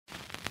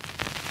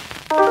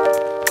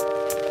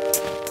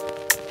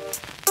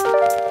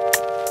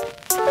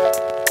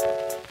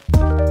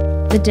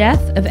The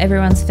death of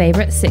everyone's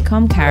favourite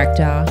sitcom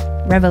character,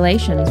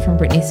 revelations from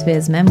Britney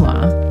Spears'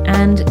 memoir,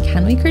 and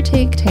can we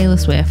critique Taylor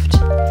Swift?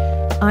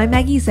 I'm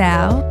Maggie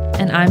Zhao.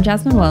 And I'm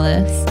Jasmine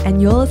Wallace.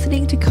 And you're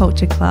listening to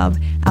Culture Club,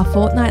 our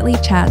fortnightly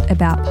chat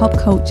about pop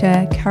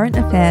culture, current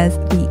affairs,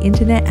 the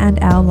internet and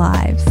our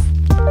lives.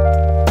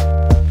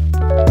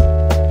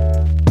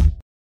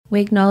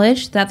 We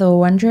acknowledge that the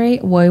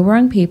Wurundjeri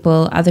Woiwurrung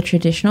people are the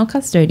traditional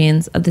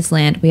custodians of this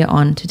land we are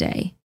on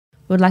today.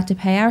 We would like to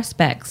pay our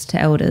respects to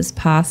elders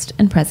past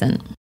and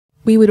present.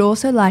 We would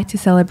also like to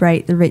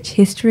celebrate the rich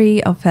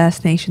history of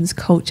First Nations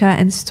culture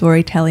and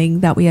storytelling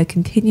that we are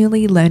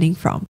continually learning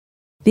from.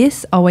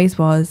 This always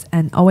was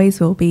and always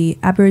will be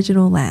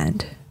Aboriginal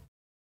land.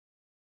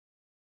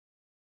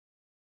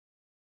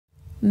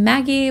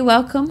 Maggie,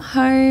 welcome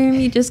home.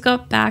 You just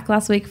got back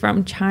last week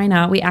from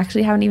China. We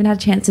actually haven't even had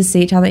a chance to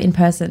see each other in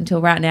person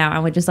until right now,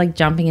 and we're just like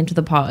jumping into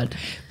the pod.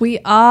 We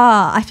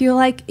are. I feel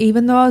like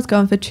even though I was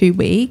gone for 2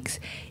 weeks,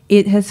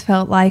 it has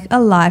felt like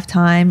a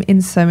lifetime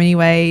in so many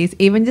ways,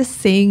 even just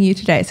seeing you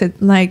today. So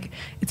like,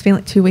 it's been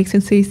like 2 weeks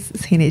since we've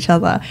seen each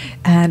other,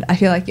 and I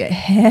feel like your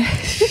hair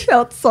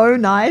felt so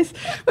nice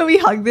when we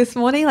hugged this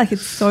morning. Like,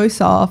 it's so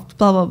soft,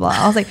 blah, blah, blah.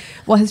 I was like,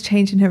 what has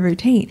changed in her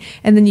routine?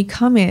 And then you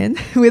come in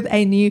with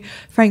a new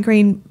Frank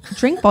Green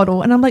drink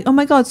bottle, and I'm like, oh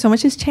my God, so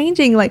much is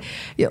changing. Like,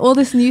 all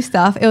this new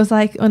stuff. It was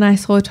like when I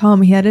saw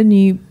Tom, he had a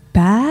new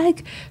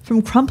bag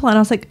from Crumpler, and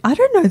I was like, I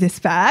don't know this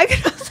bag.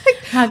 I was like,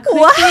 how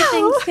quickly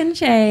things can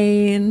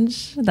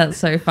change. That's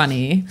so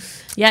funny.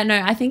 Yeah,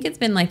 no, I think it's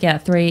been like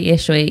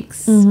 3-ish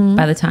weeks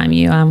by the time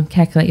you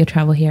calculate your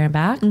travel here and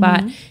back.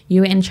 But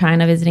you were in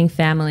China visiting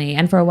family,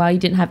 and for a while you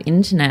didn't have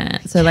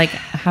internet. So like,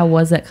 how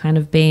was it kind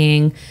of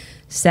being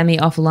semi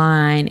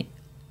offline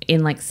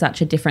in like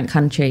such a different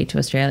country to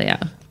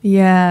Australia?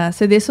 Yeah,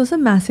 so this was a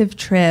massive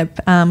trip.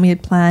 We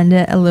had planned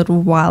it a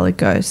little while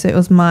ago. So it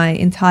was my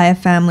entire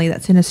family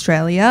that's in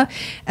Australia,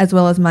 as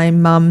well as my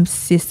mum's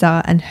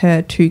sister and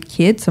her 2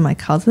 kids, so my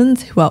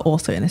cousins, who are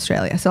also in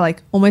Australia. So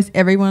like almost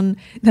everyone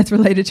that's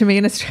related to me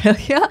in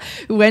Australia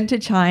went to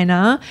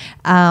China,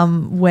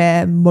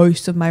 where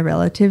most of my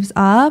relatives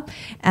are.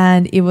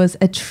 And it was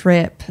a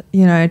trip,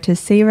 you know, to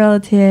see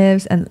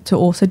relatives and to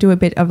also do a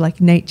bit of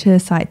like nature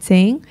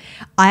sightseeing.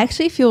 I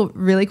actually feel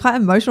really quite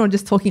emotional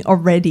just talking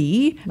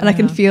already. And I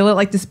can feel it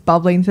like just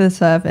bubbling to the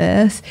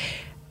surface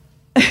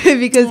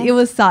because it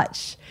was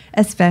such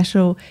a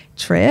special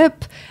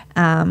trip.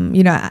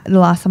 You know, the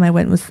last time I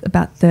went was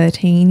about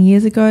 13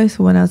 years ago.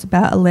 So when I was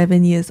about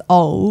 11 years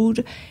old,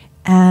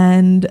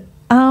 and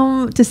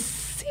to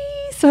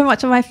see so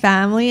much of my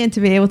family and to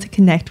be able to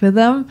connect with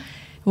them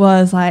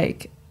was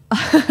like,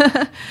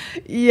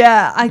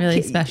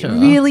 really special.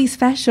 Really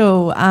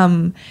special.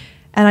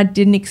 And I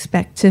didn't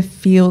expect to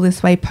feel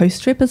this way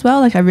post-trip as well.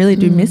 Like, I really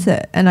do miss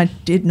it. And I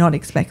did not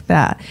expect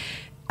that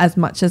as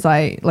much as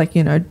I, like,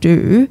 you know,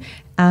 do.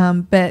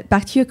 But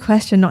back to your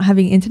question, not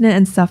having internet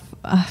and stuff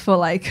for,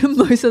 like,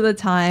 most of the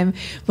time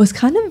was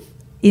kind of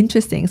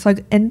interesting. So I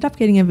ended up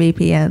getting a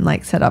VPN,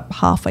 like, set up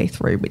halfway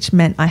through, which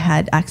meant I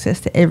had access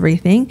to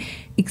everything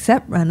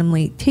except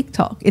randomly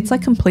TikTok. It's,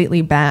 like,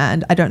 completely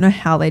banned. I don't know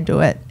how they do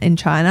it in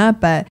China,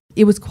 but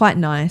it was quite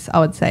nice, I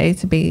would say,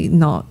 to be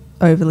not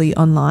overly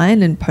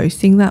online and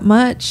posting that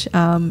much.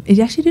 It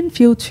actually didn't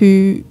feel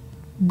too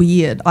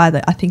weird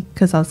either, I think,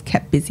 because I was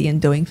kept busy and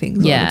doing things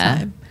all the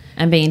time.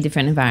 And being in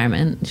different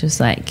environment, just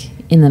like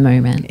in the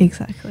moment.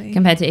 Exactly.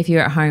 Compared to if you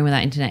were at home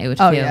without internet, it would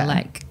feel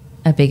like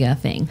a bigger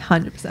thing.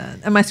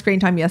 100%. And my screen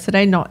time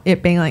yesterday, not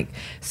it being like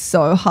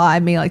so high,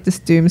 me like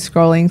just doom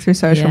scrolling through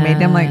social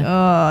media. I'm like,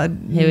 oh,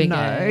 here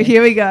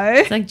we go.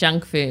 It's like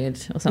junk food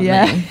or something.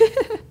 Yeah.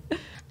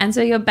 And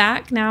so you're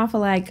back now for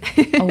like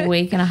a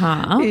week and a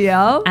half.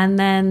 Yeah. And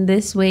then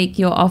this week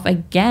you're off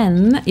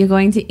again. You're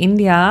going to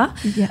India.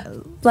 Yeah.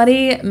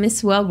 Bloody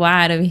Miss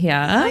Worldwide over here.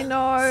 I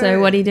know. So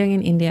what are you doing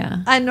in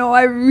India? I know.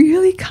 I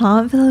really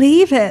can't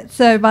believe it.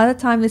 So by the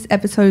time this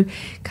episode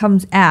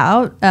comes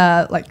out,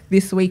 like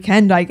this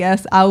weekend, I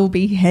guess, I will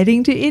be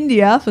heading to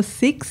India for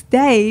 6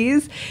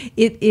 days.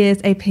 It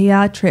is a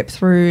PR trip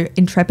through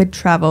Intrepid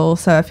Travel.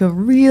 So I feel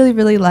really,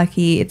 really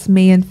lucky. It's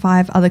me and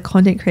 5 other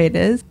content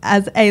creators.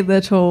 As a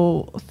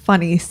little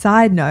funny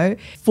side note,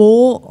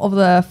 4 of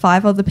the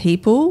 5 other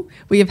people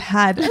we have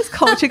had as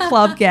Culture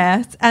Club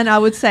guests. And I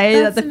would say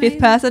that the 5th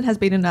person has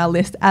been on our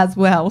list as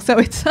well. So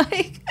it's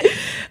like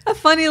a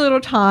funny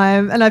little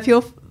time, and I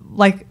feel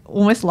like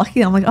almost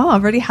lucky. I'm like, oh,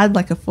 I've already had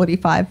like a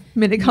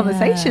 45-minute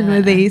conversation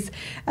with these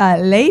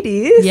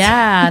ladies.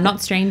 Yeah,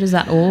 not strangers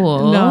at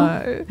all.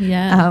 No.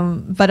 Yeah.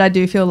 But I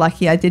do feel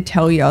lucky. I did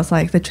tell you, I was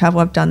like, the travel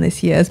I've done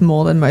this year is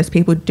more than most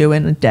people do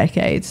in a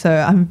decade. So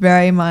I'm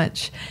very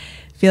much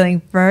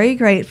feeling very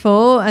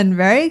grateful and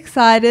very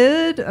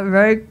excited. I'm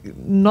very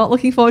not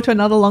looking forward to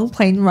another long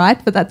plane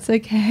ride, but that's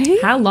okay.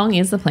 How long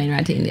is the plane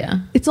ride to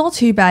India? It's not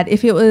too bad.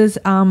 If it was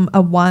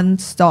a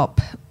one-stop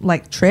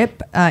like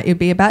trip. It'd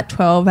be about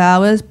 12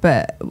 hours,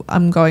 but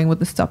I'm going with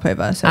the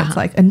stopover. So it's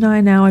like a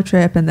 9-hour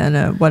trip and then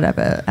a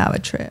whatever hour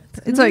trip.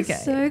 It's okay.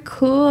 So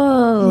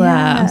cool.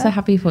 Yeah. I'm so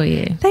happy for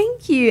you.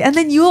 Thank you. And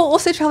then you're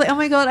also traveling. Oh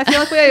my God, I feel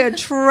like we're a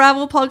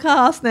travel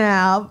podcast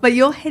now. But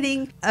you're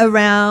heading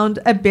around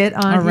a bit,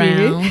 aren't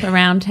you?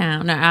 Around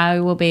town. No, I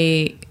will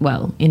be,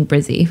 well, in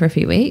Brizzy for a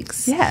few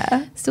weeks.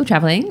 Yeah. Still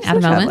traveling out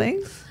of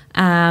Melbourne.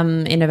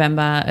 In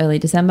November, early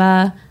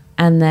December.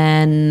 And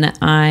then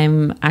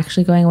I'm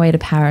actually going away to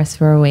Paris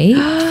for a week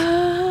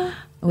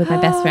with my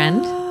best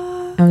friend.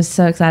 I'm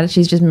so excited.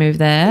 She's just moved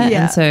there.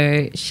 Yeah. And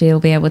so she'll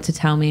be able to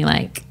tell me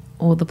like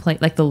all the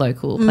the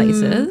local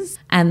places.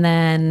 And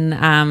then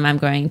I'm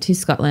going to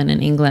Scotland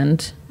and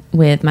England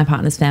with my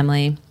partner's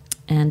family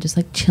and just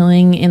like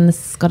chilling in the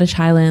Scottish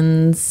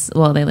Highlands.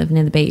 Well, they live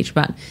near the beach,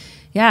 but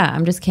yeah,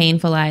 I'm just keen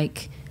for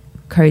like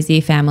cozy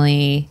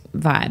family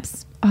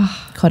vibes.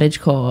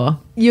 Cottagecore.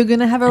 You're going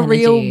to have a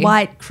real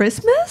white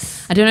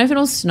Christmas? I don't know if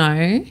it'll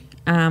snow.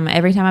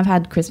 Every time I've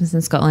had Christmas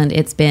in Scotland,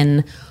 it's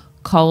been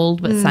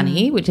cold but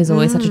sunny, which is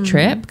always such a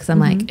trip because I'm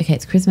like, okay,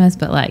 it's Christmas,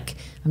 but like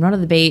I'm not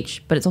at the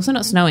beach, but it's also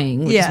not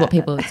snowing, which is what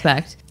people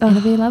expect.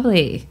 It'll be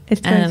lovely.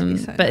 It's going to be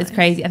so but nice. it's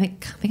crazy. I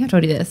think I've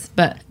told you this,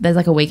 but there's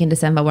like a week in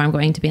December where I'm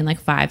going to be in like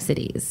 5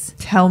 cities.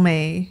 Tell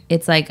me.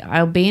 It's like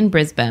I'll be in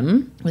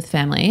Brisbane with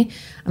family.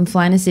 I'm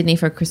flying to Sydney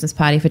for a Christmas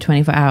party for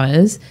 24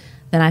 hours.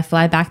 Then I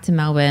fly back to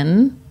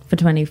Melbourne for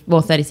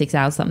 36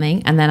 hours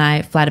something. And then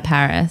I fly to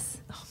Paris.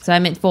 So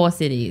I'm in 4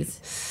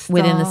 cities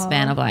within the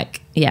span of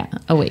like,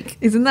 a week.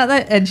 Isn't that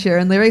Ed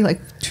Sheeran lyric?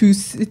 Like 2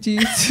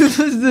 cities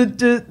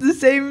the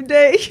same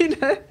day, you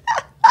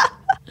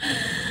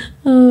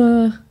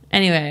know?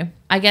 Anyway,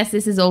 I guess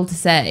this is all to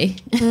say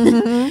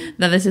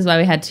that this is why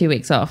we had 2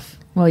 weeks off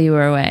while you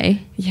were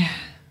away.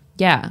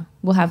 Yeah,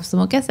 we'll have some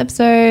more guest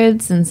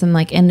episodes and some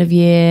like end of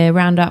year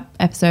roundup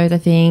episodes, I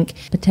think.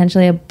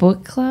 Potentially a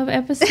book club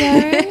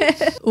episode.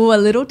 Oh, a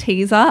little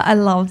teaser. I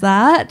love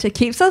that. It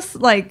keeps us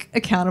like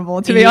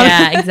accountable, to be honest.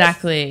 Yeah,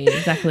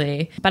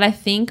 exactly. But I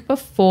think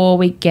before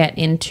we get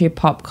into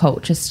pop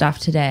culture stuff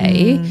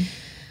today,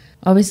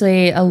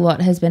 obviously a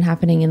lot has been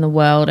happening in the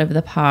world over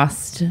the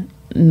past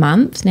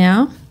month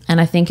now. And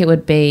I think it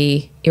would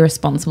be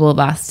irresponsible of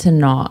us to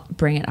not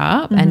bring it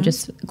up and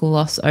just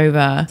gloss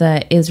over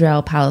the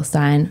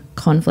Israel-Palestine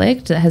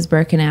conflict that has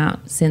broken out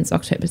since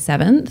October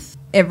 7th.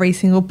 Every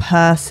single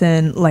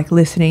person like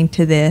listening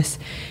to this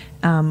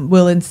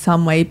will in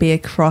some way be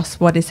across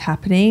what is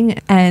happening,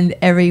 and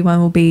everyone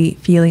will be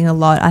feeling a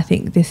lot. I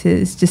think this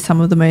is just some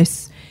of the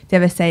most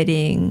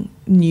devastating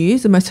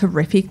news, the most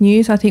horrific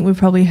news I think we've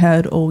probably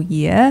heard all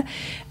year.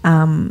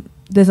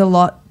 There's a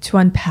lot to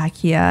unpack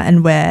here,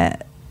 and we're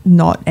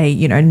not a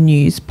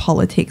news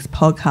politics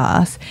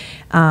podcast,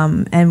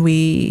 and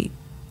we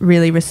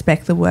really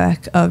respect the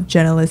work of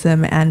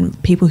journalism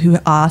and people who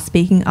are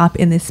speaking up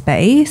in this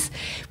space.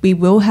 We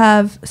will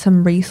have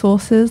some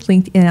resources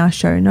linked in our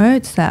show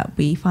notes that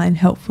we find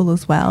helpful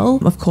as well.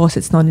 Of course,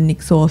 it's not an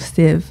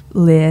exhaustive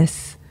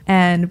list.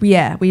 And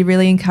yeah, we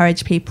really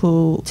encourage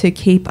people to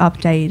keep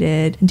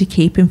updated and to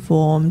keep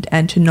informed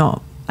and to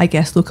not, I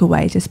guess, look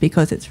away just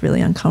because it's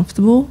really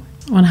uncomfortable.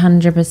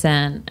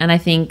 100%. And I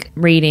think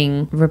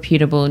reading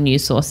reputable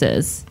news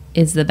sources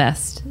is the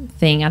best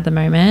thing at the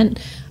moment.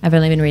 I've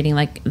only been reading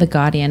like The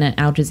Guardian and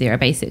Al Jazeera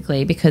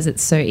basically because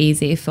it's so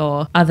easy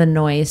for other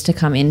noise to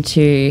come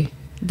into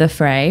the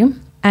fray.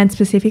 And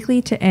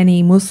specifically to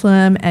any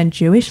Muslim and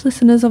Jewish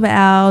listeners of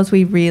ours,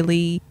 we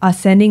really are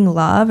sending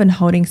love and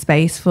holding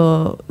space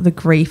for the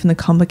grief and the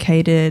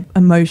complicated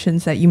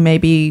emotions that you may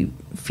be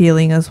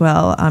feeling as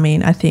well. I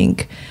mean, I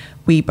think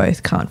we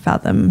both can't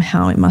fathom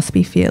how it must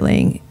be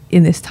feeling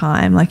in this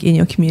time, like in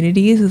your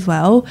communities as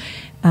well.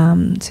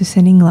 So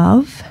sending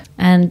love.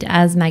 And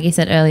as Maggie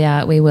said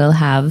earlier, we will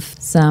have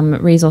some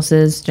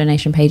resources,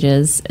 donation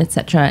pages,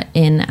 etc.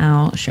 in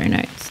our show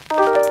notes.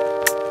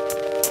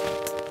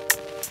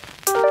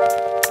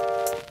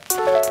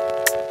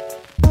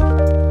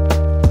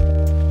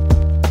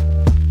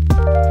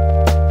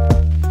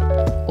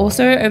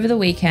 Also, over the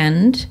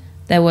weekend,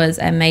 there was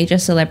a major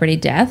celebrity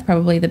death,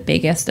 probably the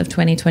biggest of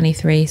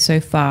 2023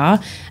 so far,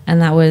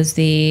 and that was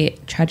the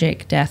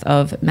tragic death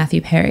of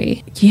Matthew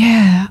Perry.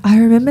 Yeah, I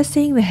remember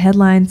seeing the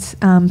headlines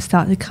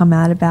start to come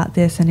out about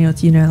this, and it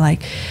was,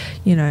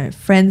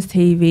 Friends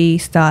TV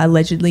star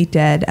allegedly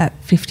dead at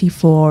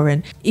 54,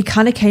 and it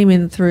kind of came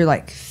in through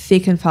like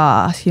thick and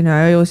fast, it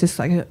was just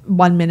like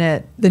 1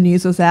 minute the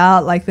news was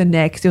out, like the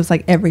next it was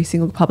like every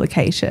single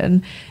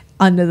publication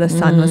under the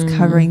sun was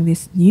covering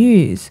this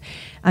news.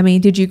 I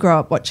mean, did you grow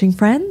up watching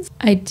Friends?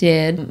 I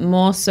did,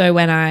 more so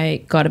when I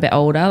got a bit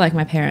older. Like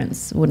my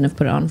parents wouldn't have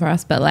put it on for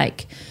us, but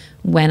like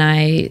when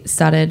I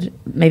started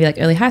maybe like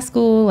early high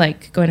school,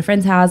 like going to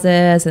friends'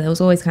 houses, and it was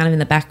always kind of in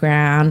the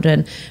background.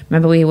 And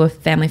remember we were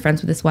family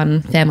friends with this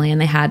one family, and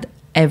they had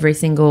every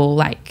single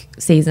like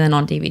season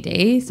on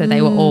DVD, so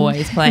they were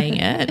always playing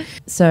it.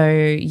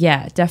 So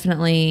yeah,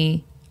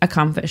 definitely a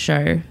comfort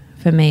show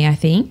for me, I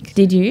think.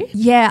 Did you?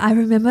 Yeah, I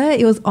remember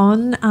it was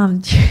on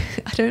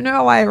I don't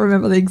know why I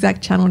remember the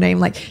exact channel name,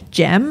 like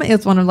Gem. It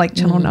was one of like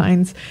Channel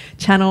 9's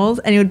channels,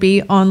 and it would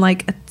be on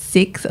like at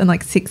 6 and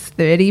like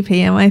 6:30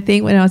 p.m. I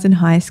think when I was in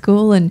high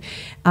school, and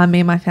me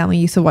and my family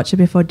used to watch it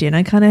before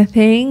dinner kind of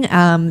thing.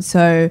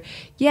 So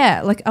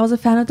yeah, like I was a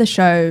fan of the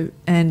show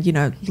and, you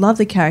know, love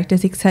the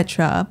characters,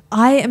 etc.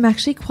 I am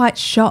actually quite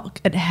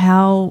shocked at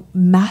how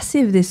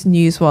massive this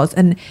news was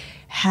and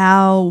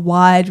how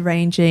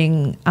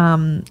wide-ranging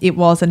it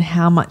was, and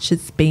how much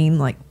it's been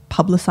like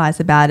publicized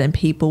about, and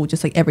people,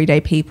 just like everyday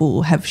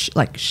people, have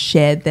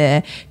shared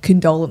their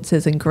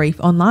condolences and grief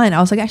online. I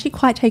was like actually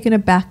quite taken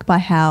aback by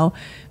how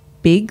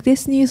big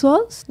this news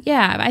was.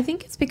 Yeah, I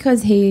think it's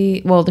because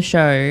the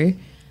show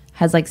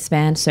has like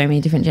spanned so many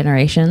different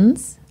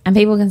generations, and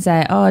people can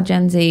say, oh,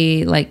 Gen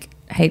Z like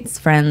hates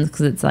Friends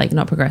because it's like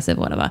not progressive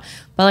or whatever,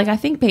 but like I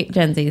think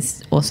Gen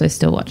Z's also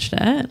still watched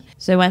it.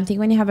 So I think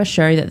when you have a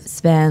show that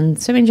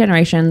spans so many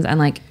generations and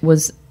like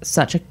was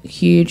such a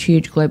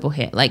huge global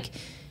hit, like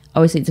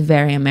obviously it's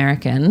very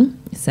American,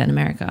 it's set in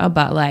America,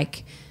 but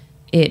like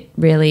it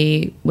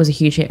really was a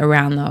huge hit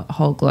around the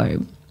whole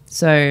globe.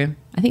 So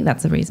I think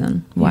that's the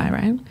reason why,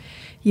 right?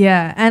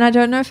 Yeah, and I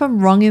don't know if I'm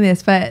wrong in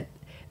this, but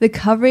the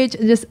coverage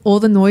and just all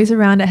the noise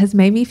around it has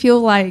made me feel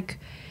like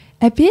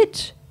a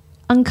bit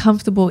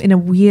uncomfortable in a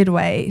weird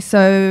way.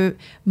 So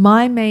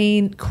my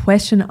main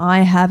question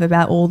I have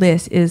about all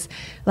this is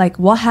like,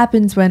 what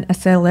happens when a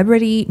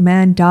celebrity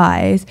man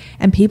dies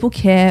and people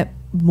care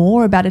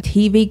more about a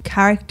TV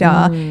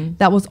character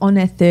that was on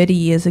there 30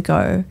 years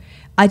ago?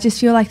 I just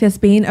feel like there's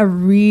been a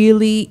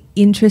really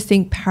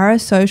interesting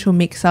parasocial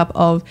mix-up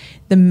of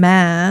the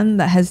man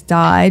that has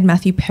died,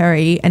 Matthew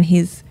Perry, and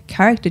his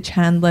character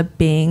Chandler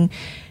Bing,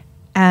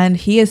 and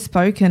he has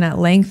spoken at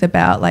length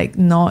about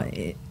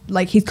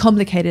like his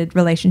complicated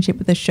relationship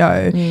with the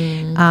show,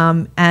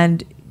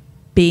 and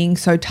being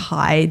so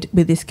tied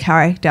with this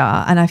character.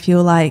 And I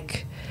feel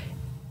like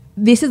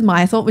this is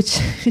my thought, which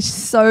is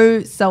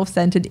so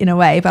self-centered in a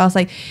way, but I was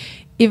like,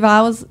 if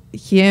I was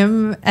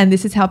him and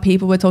this is how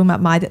people were talking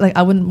about like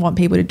I wouldn't want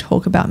people to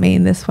talk about me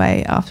in this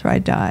way after I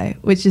die,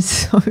 which is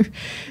so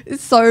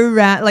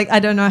like I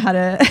don't know how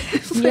to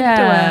put it to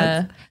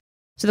words.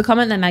 So the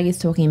comment that Maggie's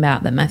talking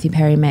about that Matthew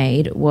Perry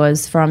made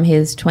was from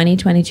his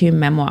 2022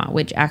 memoir,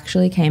 which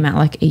actually came out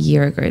like a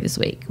year ago this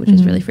week, which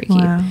is really freaky.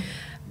 Wow.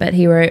 But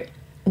he wrote,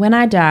 "When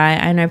I die,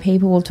 I know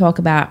people will talk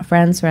about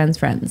friends,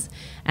 and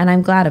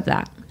I'm glad of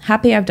that.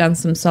 Happy I've done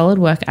some solid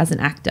work as an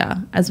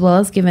actor, as well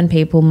as given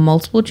people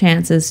multiple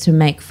chances to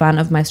make fun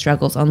of my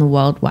struggles on the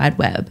World Wide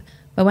Web.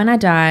 But when I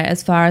die,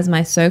 as far as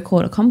my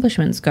so-called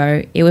accomplishments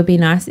go, it would be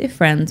nice if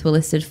Friends were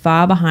listed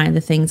far behind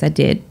the things I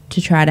did to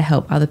try to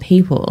help other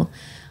people.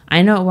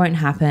 I know it won't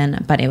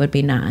happen, but it would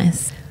be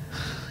nice."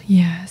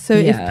 Yeah. So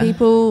if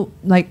people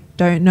like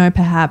don't know,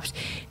 perhaps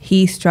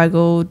he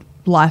struggled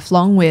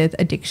lifelong with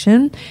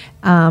addiction,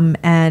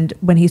 and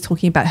when he's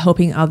talking about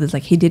helping others,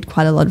 like he did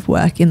quite a lot of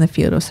work in the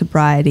field of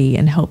sobriety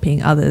and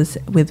helping others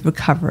with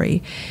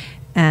recovery,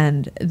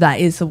 and that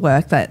is the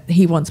work that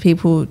he wants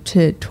people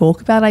to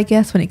talk about, I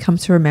guess, when it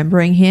comes to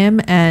remembering him.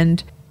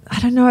 And I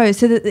don't know,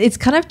 so it's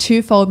kind of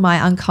twofold,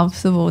 my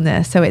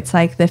uncomfortableness. So it's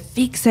like the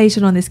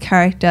fixation on this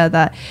character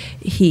that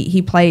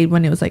he played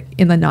when it was like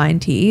in the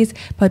 90s,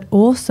 but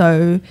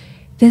also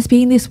there's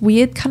been this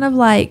weird kind of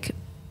like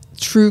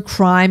true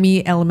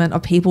crimey element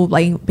of people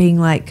like being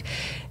like,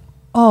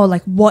 oh,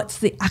 like what's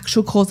the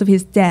actual cause of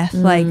his death?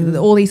 Like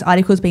all these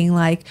articles being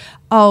like,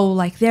 oh,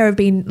 like there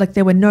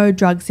were no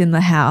drugs in the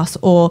house,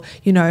 or,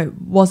 you know,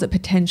 was it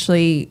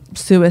potentially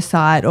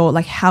suicide, or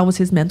like how was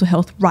his mental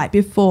health right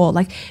before?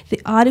 Like the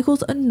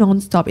articles are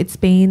nonstop. It's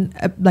been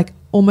like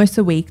almost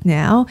a week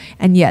now,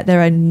 and yet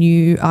there are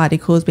new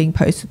articles being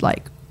posted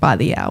like by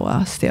the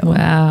hour still.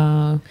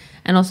 Wow.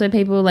 And also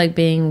people like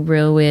being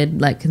real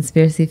weird, like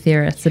conspiracy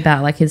theorists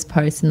about like his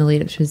posts in the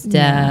lead up to his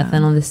death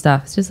and all this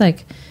stuff. It's just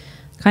like,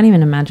 can't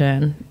even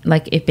imagine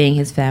like it being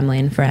his family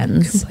and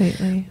friends.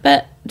 Completely.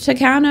 But to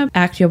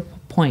counteract your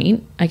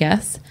point, I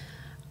guess,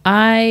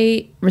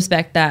 I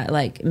respect that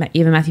like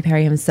even Matthew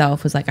Perry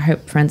himself was like, I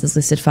hope Friends is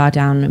listed far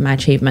down in my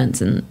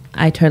achievements, and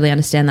I totally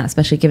understand that,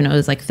 especially given it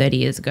was like 30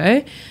 years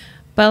ago.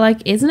 But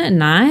like, isn't it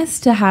nice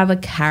to have a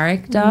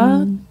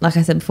character, like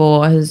I said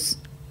before, who's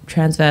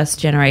transverse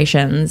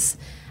generations,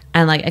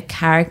 and like a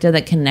character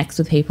that connects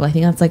with people? I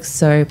think that's like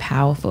so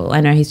powerful.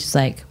 I know he's just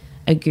like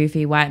a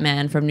goofy white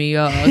man from New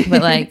York,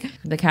 but like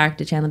the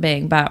character Chandler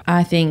Bing, but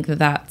I think that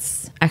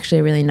that's actually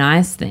a really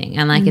nice thing.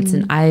 And like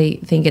I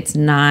think it's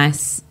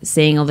nice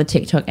seeing all the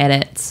TikTok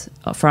edits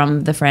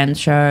from the Friends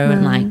show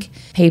and like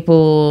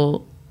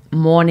people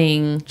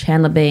mourning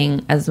Chandler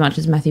Bing as much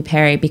as Matthew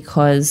Perry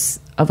because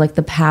of like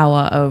the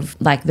power of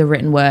like the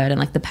written word and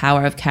like the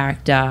power of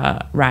character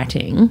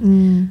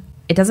writing.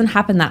 It doesn't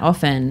happen that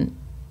often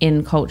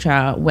in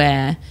culture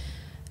where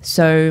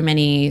so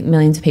many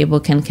millions of people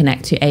can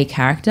connect to a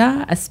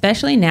character,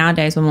 especially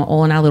nowadays when we're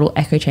all in our little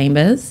echo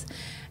chambers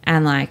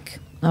and like,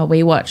 oh,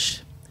 we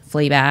watch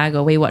Fleabag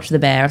or we watch The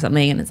Bear or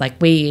something, and it's like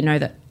we know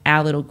that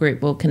our little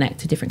group will connect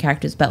to different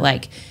characters, but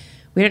like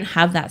we don't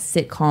have that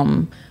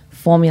sitcom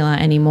formula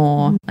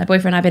anymore. My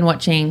boyfriend and I have been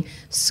watching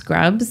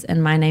Scrubs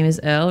and My Name is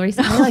Earl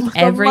recently, like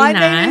every My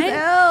night. Name is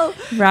Earl.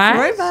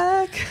 Right?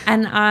 Throwback.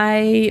 And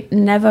I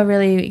never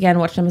really, again,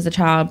 watched them as a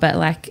child, but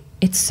like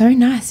it's so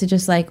nice to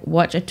just like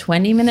watch a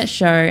 20-minute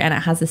show and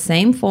it has the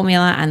same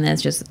formula and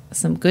there's just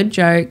some good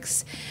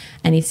jokes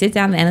and you sit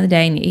down at the end of the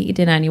day and you eat your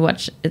dinner and you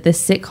watch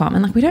this sitcom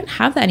and like we don't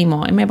have that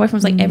anymore. And my boyfriend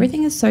was like,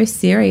 everything is so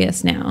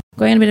serious now.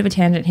 Going on a bit of a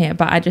tangent here,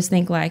 but I just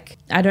think like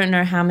I don't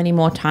know how many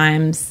more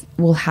times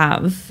we'll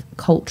have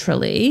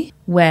culturally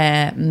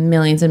where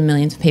millions and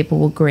millions of people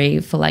will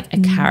grieve for like a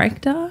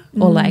character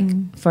or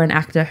like for an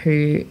actor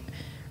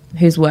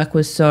whose work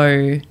was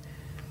so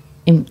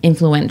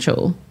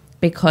influential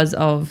because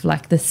of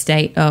like the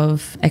state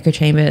of echo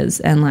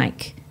chambers and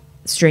like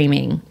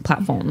streaming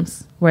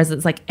platforms. Whereas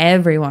it's like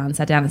everyone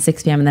sat down at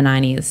 6 p.m. in the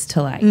 90s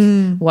to like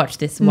watch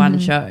this one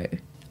show.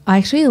 I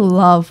actually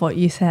love what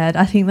you said.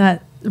 I think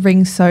that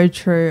rings so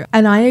true.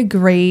 And I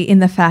agree in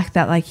the fact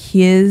that like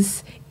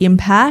his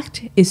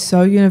impact is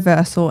so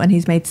universal and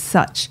he's made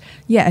such,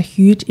 a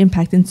huge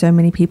impact in so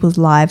many people's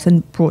lives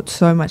and brought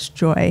so much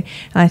joy.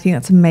 And I think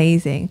that's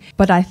amazing.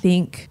 But I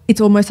think it's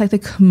almost like the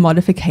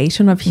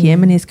commodification of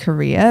him and his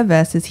career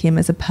versus him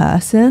as a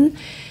person.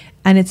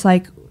 And it's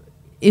like,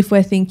 if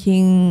we're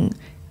thinking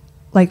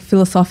like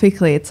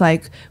philosophically, it's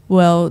like,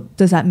 well,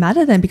 does that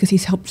matter then? Because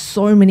he's helped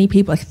so many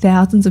people, like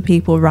thousands of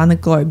people around the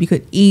globe, you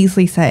could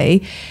easily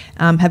say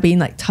have been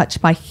like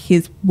touched by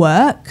his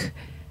work.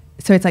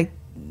 So it's like,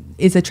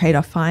 is a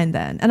trade-off fine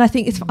then? And I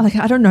think it's like,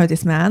 I don't know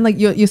this man, like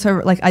you're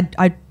so like,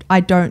 I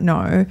don't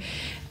know.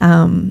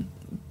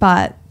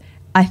 But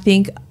I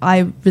think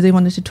I really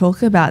wanted to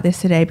talk about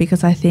this today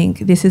because I think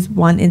this is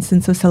one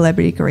instance of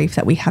celebrity grief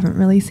that we haven't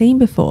really seen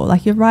before.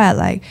 Like you're right,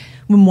 like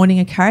we're mourning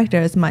a character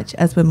as much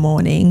as we're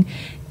mourning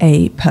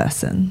a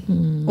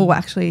person. Or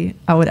actually,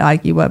 I would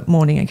argue we're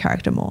mourning a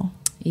character more.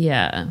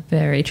 Yeah,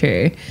 very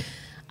true.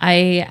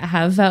 I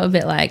have felt a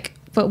bit like,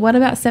 but what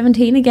about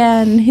 17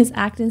 again? His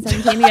act in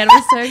 17 again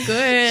was so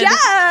good.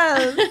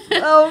 Yes!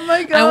 Oh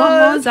my God. I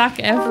want more Zac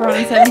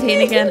Efron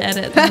 17 again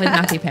edits with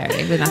Matthew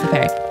Perry.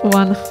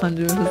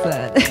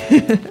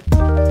 100%.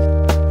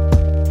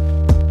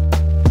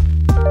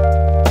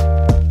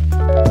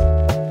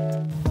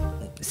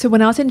 So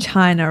when I was in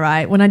China,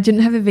 right, when I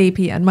didn't have a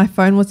VPN, my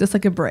phone was just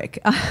like a brick.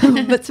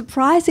 But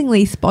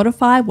surprisingly,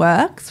 Spotify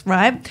works,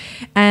 right?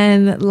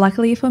 And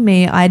luckily for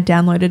me, I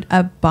downloaded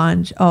a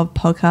bunch of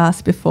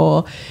podcasts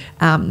before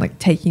like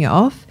taking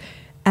off.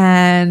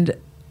 And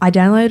I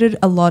downloaded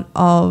a lot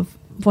of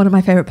one of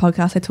my favorite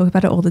podcasts. I talk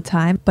about it all the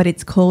time, but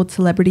it's called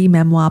Celebrity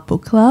Memoir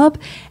Book Club.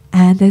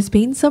 And there's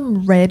been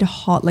some red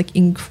hot, like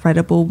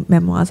incredible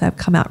memoirs that have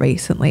come out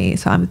recently.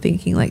 So I'm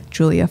thinking like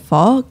Julia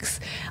Fox.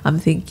 I'm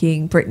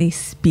thinking Britney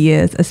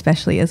Spears,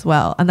 especially as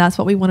well. And that's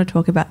what we want to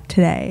talk about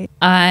today.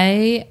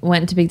 I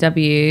went to Big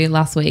W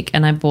last week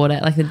and I bought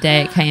it like the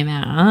day it came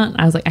out.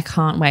 I was like, I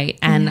can't wait.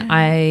 And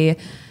I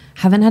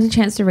haven't had a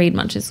chance to read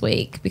much this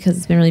week because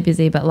it's been really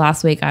busy. But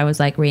last week I was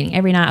like reading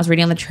every night. I was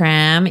reading on the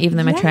tram, even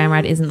though my tram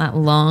ride isn't that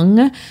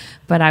long.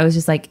 But I was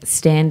just like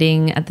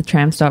standing at the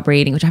tram stop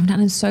reading, which I haven't done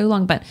in so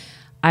long. But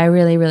I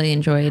really, really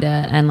enjoyed it.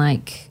 And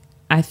like,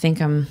 I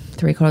think I'm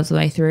 3/4 of the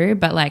way through.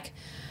 But like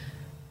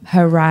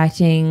her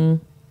writing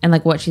and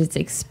like what she's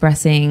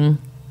expressing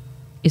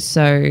is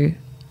so,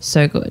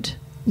 so good.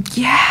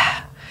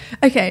 Yeah.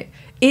 Okay.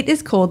 It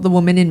is called The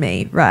Woman in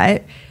Me,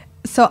 right?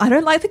 So I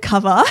don't like the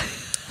cover.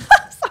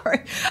 Sorry.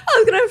 I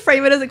was going to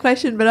frame it as a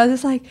question, but I was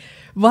just like,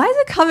 why is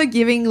the cover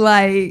giving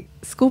like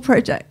school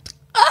project?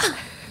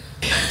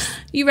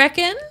 You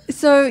reckon?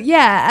 So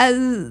yeah,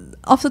 as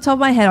off the top of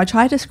my head, I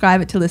try to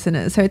describe it to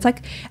listeners. So it's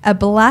like a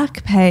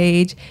black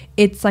page.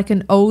 It's like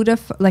an older,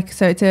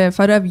 so it's a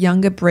photo of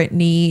younger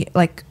Britney,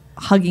 like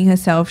hugging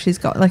herself. She's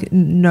got like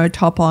no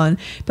top on,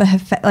 but her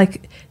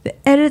like the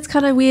edit's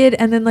kind of weird.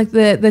 And then like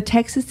the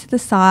text is to the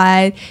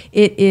side.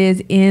 It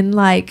is in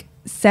like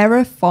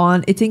serif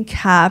font. It's in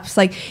caps.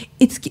 Like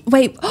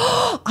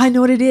I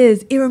know what it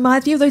is. It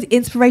reminds me of those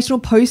inspirational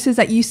posters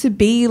that used to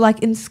be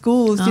like in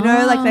schools, you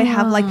know, like they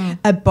have like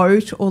a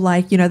boat or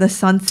like, you know, the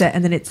sunset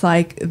and then it's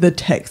like the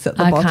text at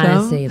the bottom. I kind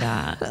of see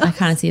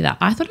that.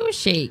 I thought it was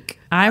chic.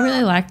 I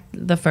really liked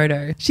the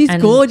photo. She's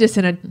gorgeous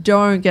in it,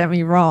 don't get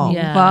me wrong,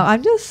 but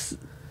I'm just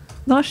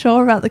not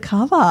sure about the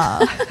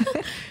cover.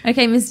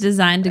 Okay, Miss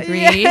Design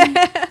Degree.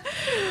 Yeah.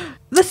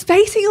 The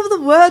spacing of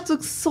the words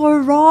looks so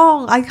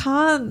wrong. I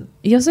can't.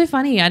 You're so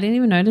funny. I didn't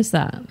even notice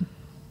that.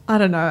 I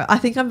don't know. I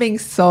think I'm being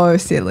so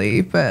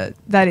silly, but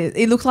that is.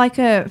 It looked like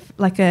a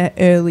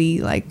early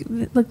like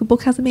the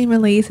book hasn't been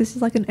released. This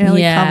is like an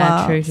early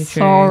cover. True.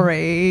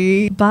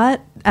 Sorry,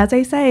 but as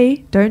they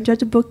say, don't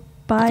judge a book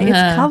by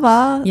its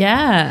cover.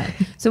 Yeah.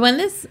 So when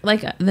this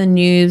like the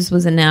news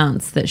was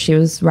announced that she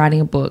was writing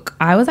a book,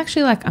 I was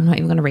actually like, I'm not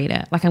even going to read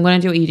it. Like I'm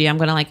going to do what you do. I'm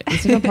going to like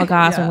listen to a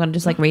podcast. Or I'm going to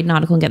just like read an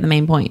article and get the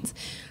main points.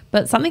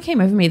 But something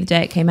came over me the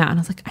day it came out and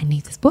I was like, I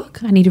need this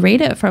book. I need to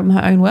read it from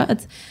her own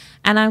words.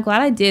 And I'm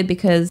glad I did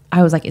because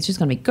I was like, it's just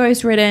going to be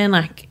ghost written.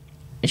 Like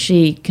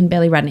she can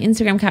barely write an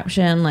Instagram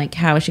caption. Like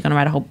how is she going to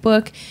write a whole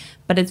book?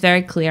 but it's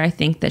very clear, I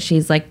think, that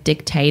she's like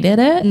dictated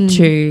it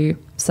to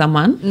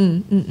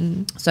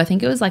someone. So I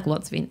think it was like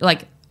lots of,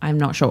 like, I'm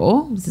not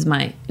sure, this is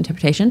my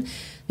interpretation.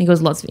 I think it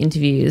was lots of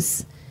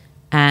interviews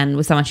and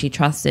with someone she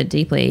trusted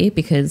deeply,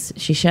 because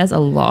she shares a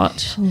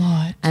lot.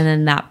 And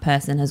then that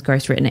person has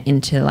ghostwritten it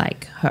into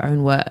like her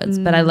own words.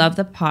 But I love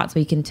the parts where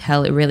you can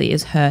tell it really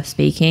is her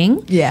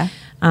speaking. Yeah.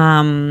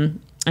 And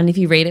if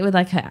you read it with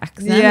like her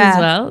accent as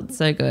well, it's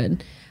so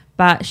good.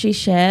 But she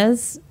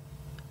shares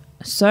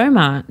so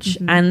much.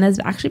 And there's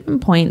actually been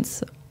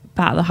points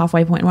about the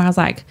halfway point where I was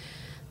like,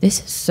 this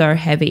is so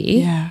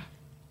heavy. Yeah.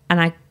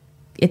 And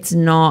it's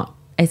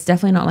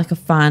definitely not like a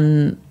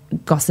fun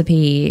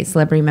gossipy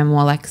celebrity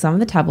memoir like some of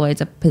the tabloids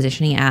are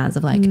positioning it as,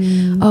 of like,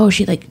 oh,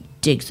 she like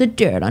digs the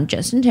dirt on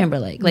Justin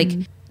Timberlake. Like,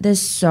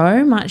 there's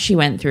so much she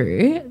went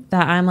through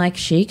that I'm like,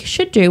 she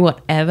should do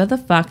whatever the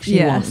fuck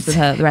she wants with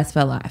the rest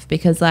of her life,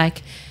 because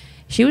like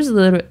she was a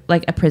little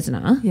like a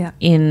prisoner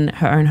in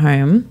her own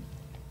home,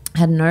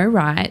 had no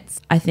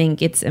rights. I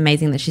think it's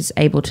amazing that she's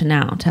able to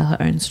now tell her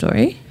own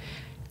story.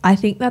 I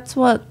think that's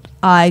what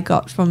I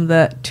got from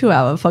the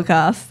 2-hour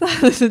podcast I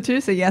listened to.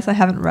 So yes, I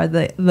haven't read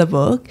the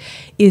book.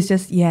 Is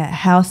just,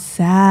 how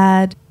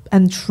sad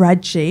and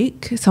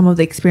tragic some of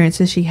the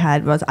experiences she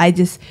had was.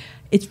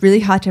 It's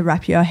really hard to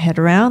wrap your head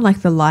around,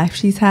 like, the life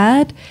she's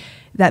had.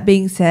 That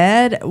being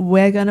said,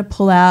 we're going to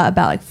pull out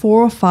about like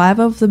 4 or 5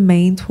 of the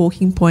main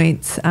talking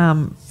points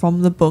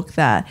from the book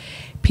that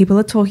people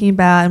are talking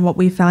about and what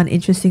we found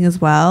interesting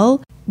as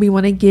well. We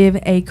want to give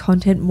a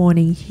content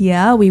warning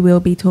here. We will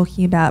be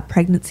talking about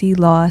pregnancy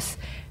loss,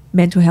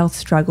 mental health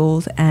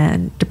struggles,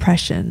 and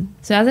depression.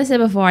 So as I said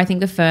before, I think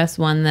the first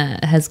one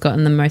that has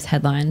gotten the most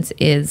headlines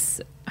is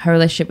her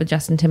relationship with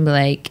Justin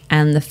Timberlake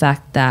and the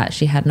fact that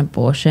she had an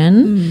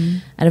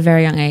abortion at a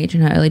very young age,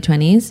 in her early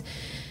 20s.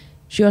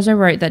 She also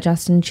wrote that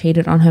Justin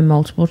cheated on her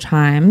multiple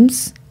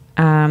times.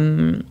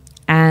 And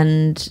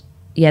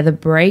the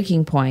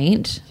breaking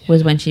point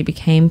was when she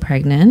became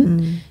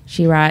pregnant.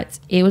 She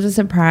writes, "It was a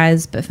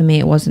surprise, but for me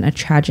it wasn't a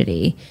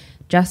tragedy.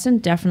 Justin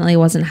definitely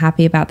wasn't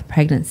happy about the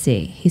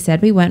pregnancy. He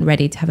said we weren't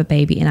ready to have a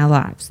baby in our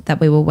lives, that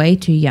we were way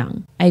too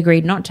young. I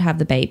agreed not to have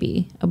the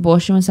baby.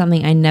 Abortion was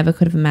something I never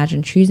could have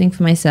imagined choosing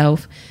for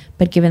myself,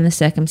 but given the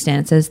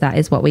circumstances, that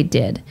is what we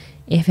did.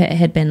 If it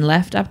had been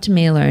left up to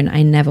me alone,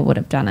 I never would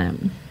have done it."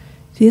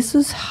 This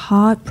was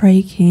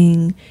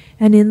heartbreaking.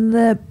 And in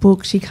the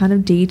book, she kind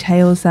of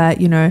details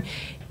that,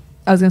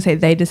 I was going to say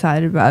they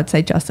decided, but I'd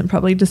say Justin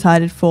probably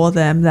decided for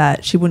them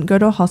that she wouldn't go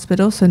to a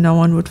hospital so no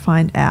one would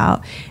find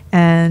out.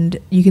 And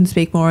you can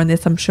speak more on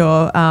this, I'm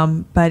sure.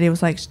 But it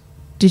was like,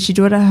 did she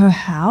do it at her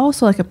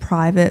house or like a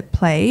private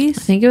place?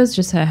 I think it was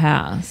just her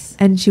house.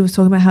 And she was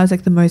talking about how it was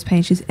like the most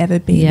pain she's ever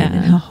been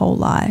in her whole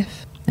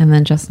life. And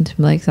then Justin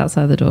Timberlake's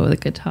outside the door with a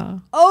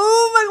guitar.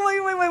 Oh my,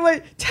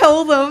 wait.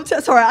 Tell them.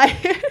 Sorry,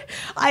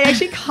 I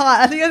actually can't.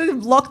 I think I have to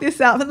block this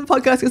out from the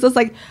podcast because I was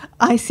like,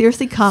 I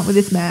seriously can't with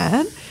this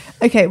man.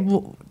 Okay,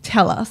 well,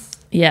 tell us.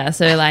 Yeah,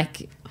 so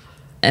like,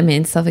 I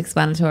mean,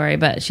 self-explanatory,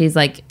 but she's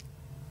like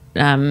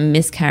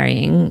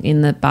miscarrying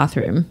in the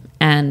bathroom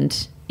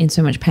and in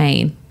so much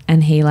pain.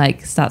 And he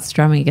like starts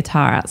strumming a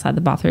guitar outside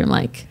the bathroom,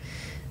 like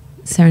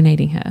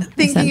serenading her.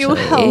 Thinking it'll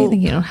help.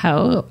 Thinking it'll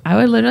help. I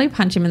would literally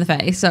punch him in the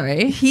face.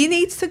 Sorry. He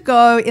needs to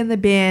go in the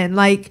bin.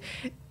 Like,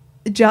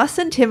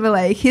 Justin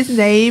Timberlake, his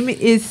name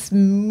is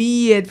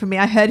smeared for me.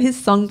 I heard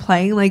his song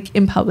playing like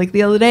in public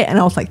the other day and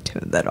I was like,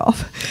 turn that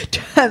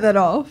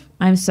off.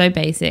 I'm so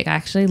basic. I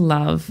actually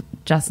love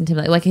Justin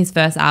Timberlake, like his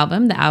first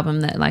album, the album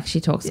that like she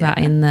talks about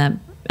in the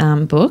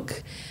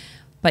book.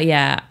 But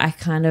yeah, I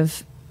kind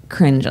of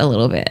cringe a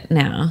little bit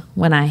now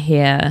when I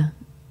hear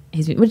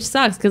which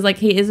sucks because like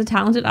he is a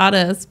talented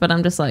artist, but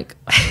I'm just like,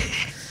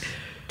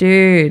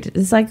 dude,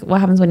 it's like what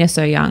happens when you're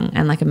so young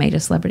and like a major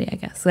celebrity, I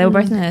guess. They were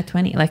both in their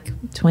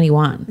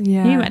 21.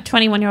 Yeah. You know, a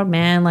 21-year-old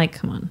man, like,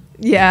 come on.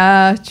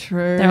 Yeah,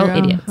 true. They're all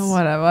idiots.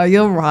 Whatever.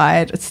 You're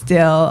right.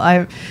 Still,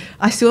 I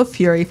still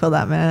fury for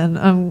that man.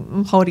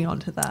 I'm holding on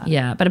to that.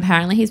 Yeah, but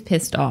apparently he's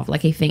pissed off.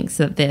 Like he thinks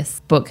that this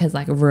book has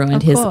like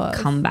ruined his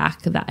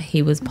comeback that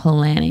he was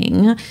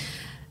planning.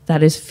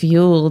 That is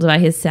fueled by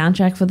his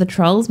soundtrack for the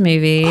Trolls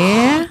movie.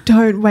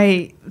 Don't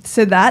wait.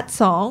 So that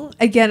song,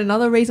 again,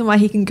 another reason why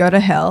he can go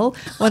to hell.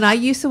 When I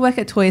used to work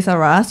at Toys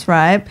R Us,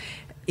 right,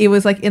 it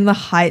was like in the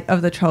height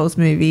of the Trolls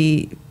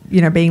movie,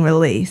 being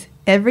released.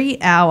 Every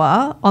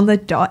hour on the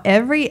dot,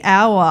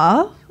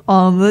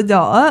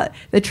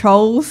 the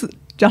Trolls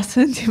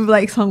Justin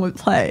Timberlake song would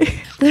play.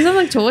 This is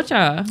like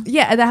torture.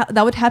 Yeah,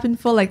 that would happen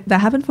that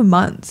happened for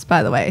months,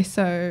 by the way.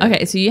 So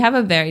okay, so you have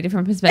a very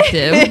different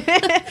perspective.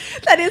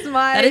 That is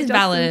Justin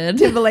valid.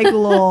 Timberlake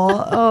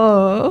law.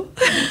 Oh,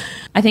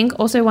 I think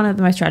also one of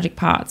the most tragic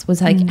parts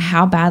was like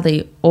how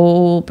badly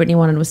all Britney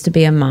wanted was to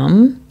be a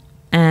mum,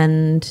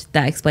 and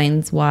that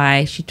explains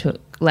why she took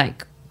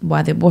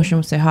why the abortion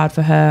was so hard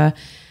for her,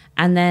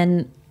 and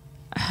then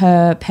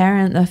her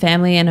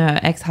family and her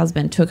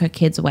ex-husband took her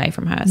kids away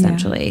from her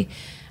essentially. Yeah.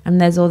 And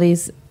there's all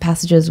these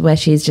passages where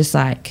she's just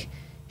like,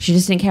 she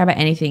just didn't care about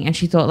anything. And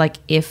she thought like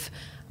if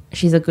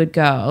she's a good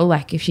girl,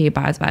 like if she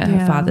abides by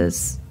her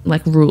father's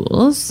like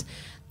rules,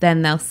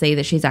 then they'll see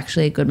that she's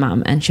actually a good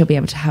mum and she'll be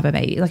able to have a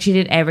baby. Like she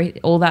did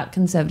all that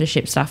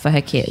conservatorship stuff for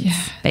her kids,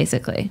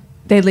 basically.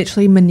 They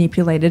literally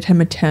manipulated her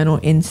maternal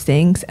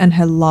instincts and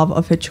her love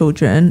of her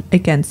children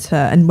against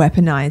her and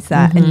weaponized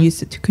that and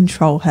used it to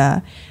control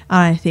her. And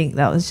I think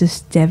that was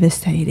just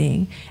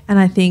devastating. And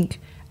I think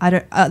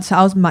so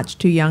I was much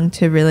too young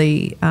to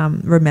really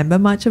remember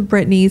much of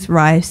Britney's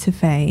rise to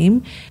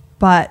fame,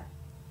 but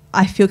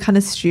I feel kind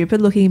of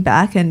stupid looking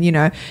back. And you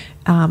know,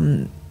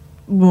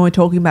 when we're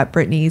talking about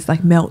Britney's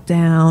like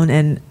meltdown,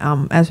 and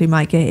as we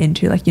might get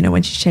into, like, you know,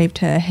 when she shaved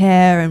her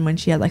hair and when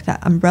she had like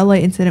that umbrella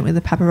incident with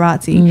the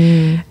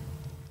paparazzi.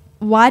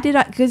 Why did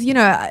I? Because, you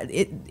know,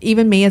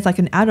 even me as like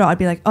an adult, I'd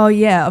be like, oh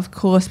yeah, of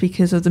course,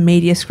 because of the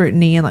media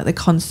scrutiny and like the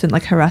constant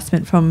like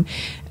harassment from,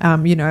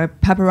 you know,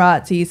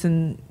 paparazzis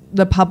and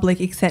the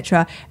public,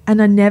 etc.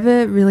 And I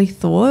never really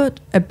thought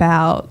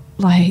about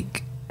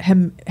like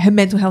her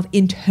mental health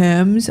in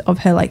terms of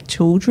her like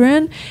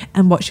children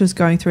and what she was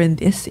going through in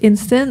this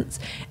instance.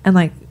 And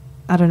like,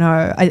 I don't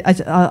know,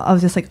 I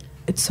was just like,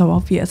 it's so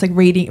obvious, like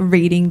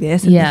reading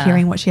this and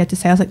hearing what she had to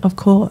say. I was like, of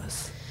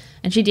course.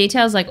 And she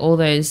details like all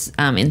those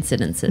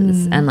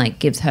incidences and like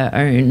gives her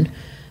own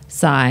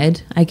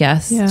side, I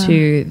guess,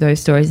 to those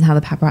stories and how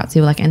the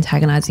paparazzi were like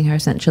antagonizing her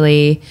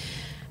essentially.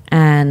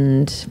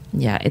 And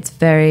yeah, it's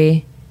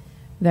very,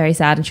 very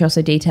sad. And she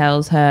also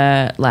details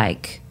her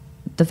like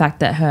the fact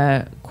that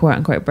her quote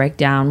unquote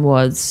breakdown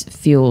was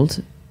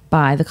fueled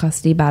by the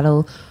custody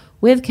battle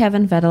with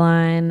Kevin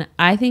Federline.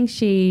 I think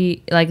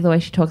she, like the way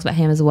she talks about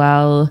him as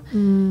well,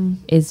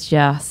 is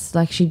just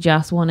like she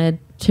just wanted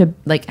to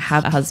like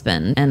have a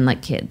husband and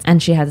like kids,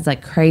 and she had this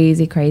like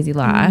crazy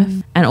life,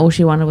 and all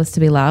she wanted was to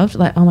be loved.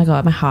 Like, oh my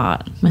god, my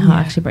heart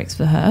actually breaks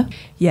for her.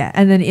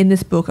 And then in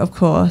this book, of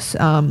course,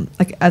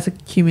 like as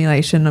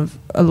accumulation of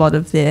a lot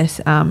of this,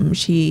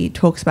 she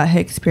talks about her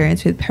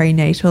experience with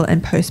perinatal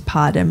and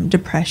postpartum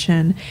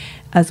depression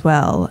as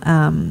well.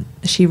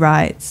 She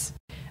writes,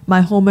 "My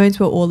hormones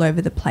were all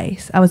over the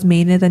place. I was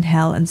meaner than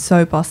hell and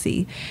so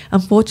bossy.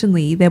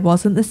 Unfortunately, there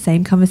wasn't the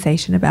same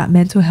conversation about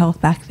mental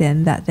health back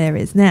then that there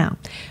is now.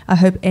 I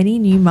hope any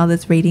new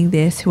mothers reading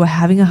this who are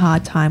having a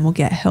hard time will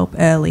get help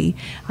early.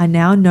 I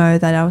now know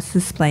that I was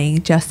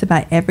displaying just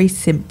about every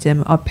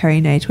symptom of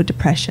perinatal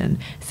depression,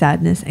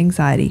 sadness,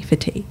 anxiety,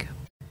 fatigue."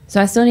 So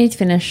I still need to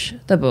finish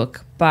the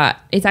book, but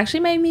it's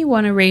actually made me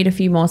want to read a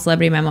few more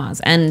celebrity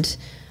memoirs. And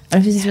I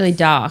don't know if this is really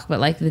dark,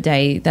 but like the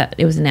day that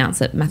it was announced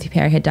that Matthew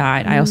Perry had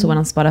died, I also went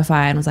on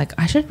Spotify and was like,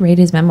 I should read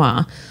his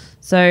memoir.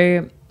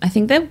 So I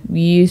think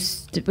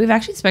we've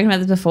actually spoken about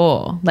this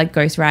before, like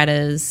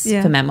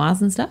ghostwriters for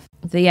memoirs and stuff.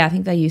 So yeah, I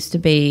think there used to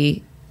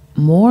be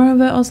more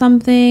of it or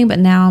something, but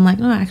now I'm like,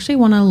 no, I actually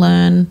want to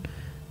learn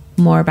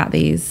more about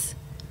these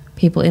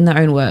people in their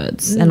own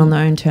words and on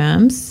their own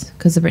terms,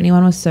 because the Britney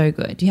one was so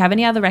good. Do you have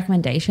any other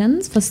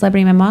recommendations for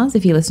celebrity memoirs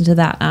if you listen to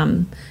that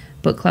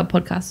book club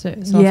podcast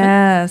so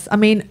yes often? I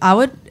mean,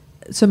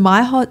 so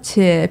my hot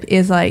tip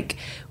is like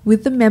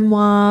with the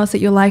memoirs that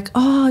you're like,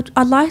 oh,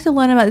 I'd like to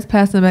learn about this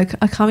person, but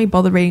I can't be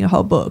bothered reading a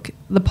whole book.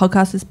 The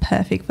podcast is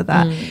perfect for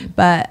that.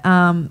 But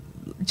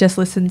just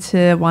listened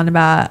to one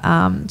about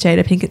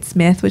Jada Pinkett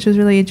Smith, which was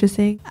really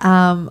interesting.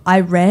 I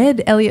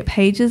read Elliot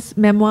Page's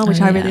memoir,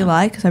 which I really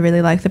like, because I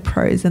really like the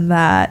prose in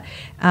that.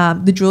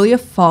 The Julia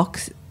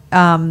Fox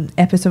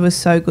episode was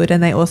so good,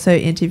 and they also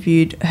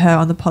interviewed her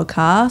on the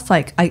podcast.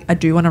 Like I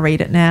do want to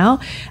read it now.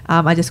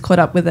 I just caught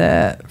up with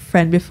a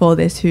friend before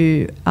this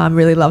who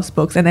really loves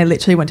books, and they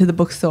literally went to the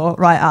bookstore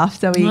right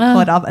after we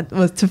caught up and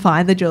was to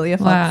find the Julia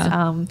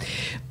Fox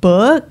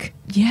book.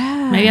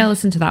 Maybe I'll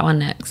listen to that one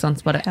next on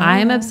Spotify.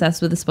 I'm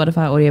obsessed with the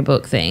Spotify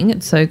audiobook thing.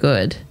 It's so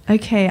good.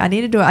 Okay, I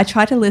need to do it. I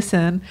try to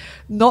listen,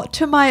 not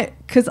to my,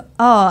 because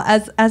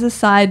as a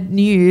side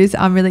news,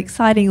 really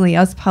excitingly,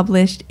 I was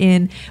published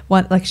in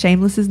one, like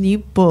Shameless's new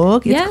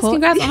book. Yes,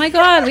 congrats. Oh my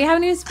god, we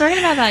haven't even spoken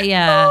about that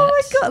yet. Oh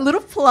my god, a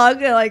little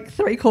plug like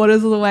 3/4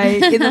 of the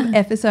way in the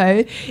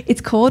episode.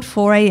 It's called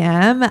 4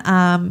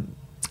 a.m.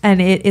 And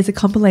it is a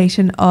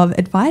compilation of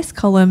advice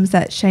columns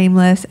that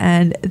Shameless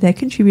and their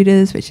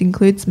contributors, which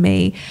includes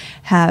me,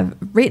 have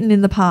written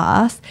in the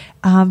past.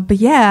 But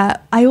yeah,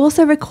 I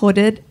also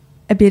recorded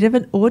a bit of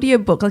an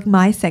audiobook, like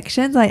my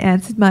sections. I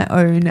answered my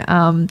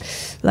own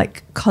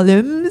like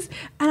columns,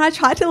 and I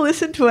tried to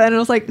listen to it, and it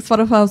was like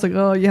Spotify was like,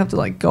 oh, you have to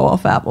like go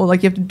off app, or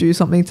like you have to do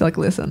something to like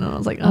listen. And I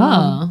was like,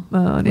 oh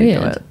I need to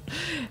do it.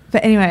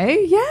 But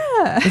anyway,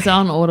 yeah. Is it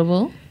on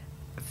Audible?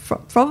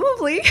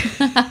 Probably.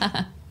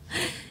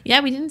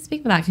 Yeah, we didn't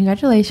speak about that.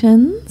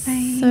 Congratulations.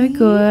 Thanks. So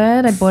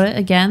good. I bought it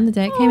again the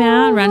day it came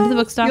out. Ran to the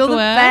bookstore You're after the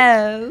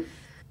work. best.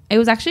 It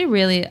was actually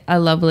really a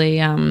lovely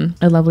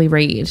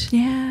read.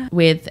 Yeah.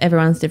 With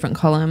everyone's different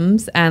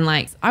columns, and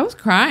like I was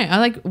crying. I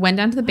like went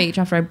down to the beach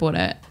after I bought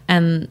it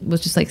and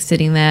was just like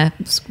sitting there,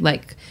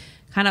 like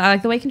kind of, I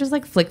like the way you can just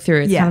like flick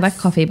through. It's kind of like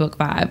coffee book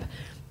vibe.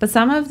 But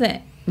some of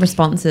the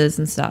responses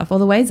and stuff, or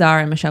the way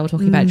Zara and Michelle were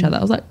talking about each other,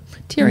 I was like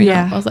tearing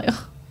up. I was like,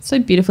 oh, so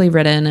beautifully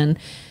written, and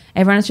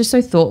everyone is just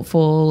so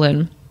thoughtful,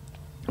 and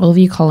All of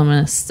you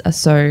columnists are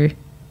so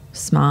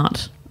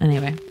smart.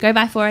 Anyway, go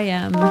by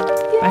 4am.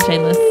 By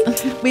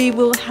Shameless. We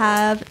will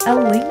have a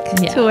link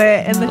Yeah. to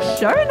it in the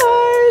show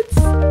notes.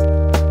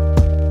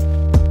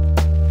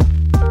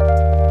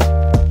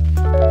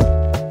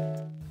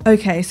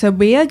 Okay, so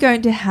we are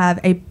going to have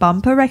a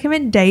bumper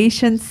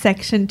recommendation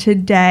section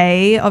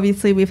today.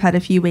 Obviously, we've had a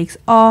few weeks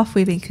off.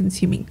 We've been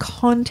consuming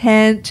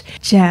content.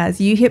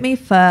 Jazz, you hit me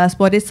first.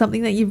 What is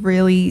something that you've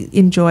really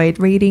enjoyed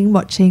reading,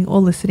 watching, or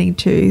listening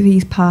to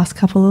these past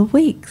couple of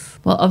weeks?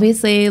 Well,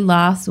 obviously,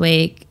 last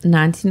week,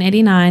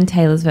 1989,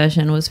 Taylor's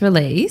version was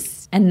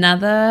released.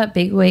 Another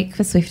big week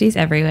for Swifties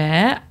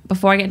everywhere.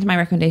 Before I get into my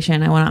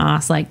recommendation, I want to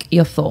ask, like,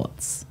 your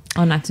thoughts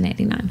on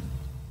 1989.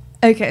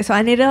 Okay, so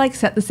I need to like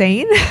set the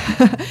scene.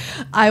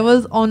 I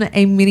was on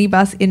a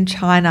minibus in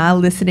China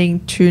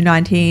listening to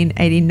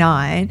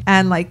 1989,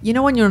 and like, you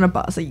know, when you're on a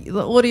bus, like,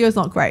 the audio is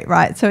not great,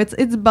 right? So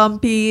it's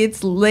bumpy,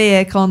 it's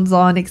aircon's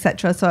on,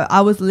 etc. So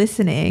I was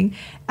listening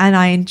and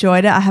I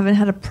enjoyed it. I haven't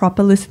had a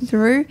proper listen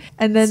through,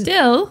 and then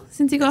Still,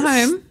 since you got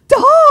home.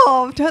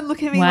 stop! Don't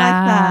look at me like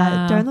Wow.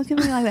 that. Don't look at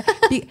me like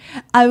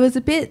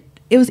that.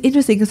 It was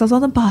interesting because I was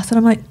on the bus and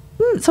I'm like,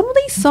 some of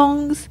these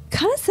songs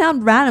kind of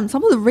sound random.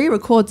 Some of the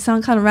re-records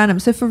sound kind of random.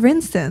 So for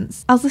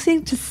instance, I was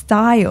listening to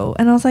Style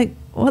and I was like,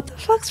 what the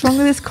fuck's wrong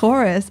with this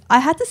chorus? I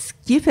had to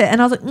skip it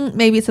and I was like,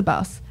 maybe it's a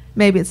bus.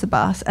 Maybe it's a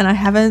bus. And I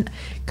haven't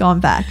gone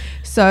back.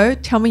 So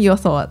tell me your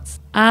thoughts.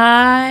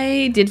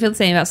 I did feel the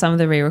same about some of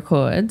the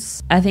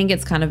re-records. I think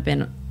it's kind of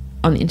been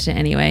on the internet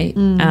anyway.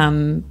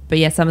 But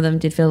yeah, some of them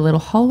did feel a little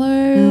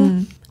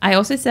hollow. I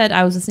also said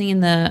I was listening in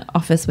the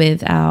office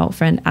with our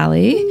friend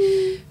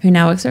Ali, who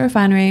now works at a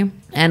refinery,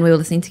 and we were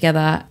listening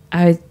together.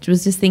 I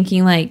was just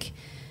thinking, like,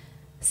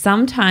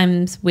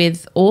 sometimes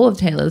with all of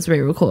Taylor's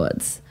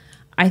re-records,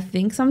 I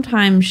think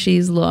sometimes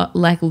she's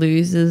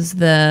loses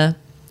the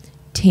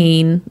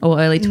teen or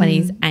early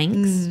 20s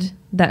angst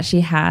that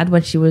she had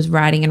when she was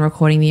writing and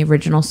recording the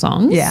original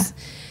songs. Yeah.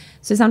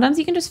 So sometimes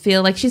you can just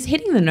feel like she's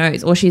hitting the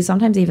notes, or she's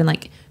sometimes even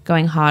like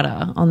going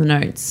harder on the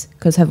notes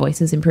because her voice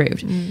has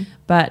improved.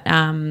 But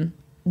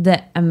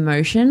the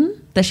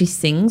emotion that she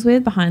sings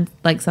with behind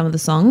like some of the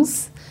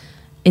songs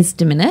is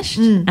diminished.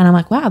 And I'm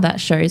like, wow,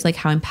 that shows like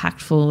how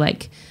impactful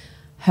like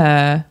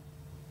her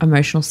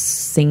emotional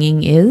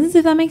singing is,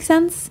 if that makes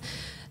sense.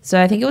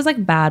 So I think it was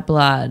like Bad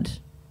Blood.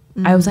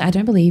 I was like, I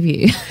don't believe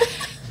you.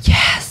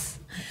 Yes.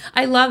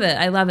 I love it.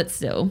 I love it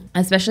still.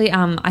 Especially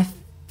I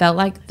felt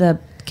like the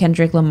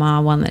Kendrick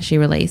Lamar one that she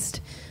released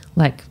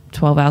like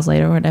 12 hours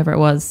later or whatever it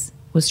was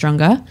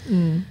stronger.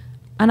 And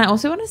I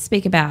also want to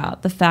speak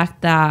about the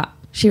fact that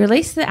she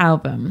released the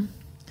album,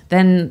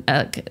 then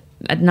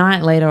a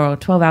night later or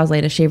 12 hours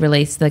later she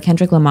released the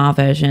Kendrick Lamar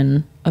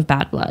version of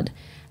Bad Blood,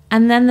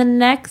 and then the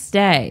next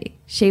day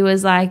she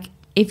was like,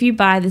 if you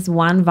buy this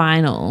one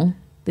vinyl,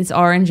 this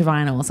orange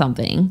vinyl or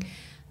something,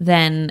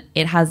 then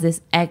it has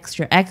this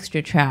extra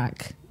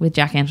track with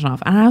Jack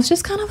Antonoff. And I was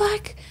just kind of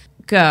like,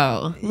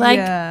 girl, like,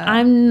 Yeah.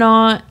 I'm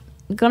not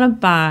gonna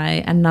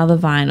buy another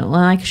vinyl.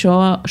 Like,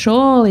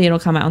 surely it'll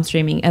come out on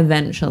streaming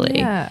eventually.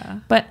 Yeah.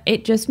 But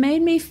it just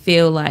made me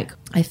feel like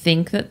I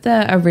think that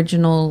the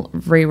original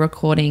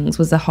re-recordings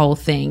was the whole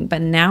thing,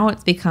 but now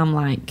it's become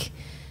like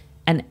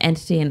an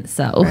entity in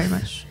itself. Very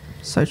much.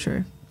 So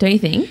true. Don't you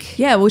think?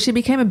 Yeah, well, she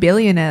became a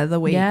billionaire the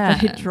week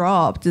that Yeah. it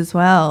dropped as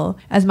well.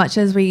 As much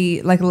as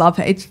we like love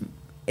her,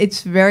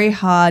 it's very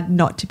hard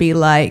not to be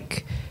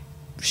like,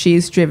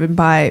 she's driven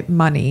by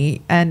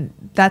money, and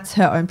that's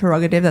her own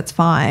prerogative. That's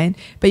fine,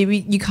 but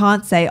you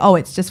can't say, oh,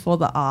 it's just for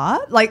the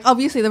art. Like,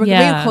 obviously, the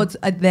records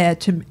are there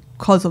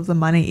because of the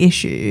money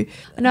issue.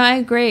 No, I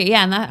agree.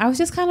 Yeah, and I was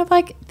just kind of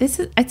like, it's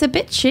a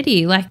bit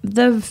shitty. Like,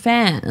 the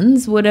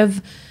fans would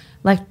have,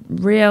 like,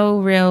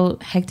 real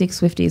hectic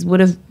Swifties would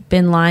have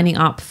been lining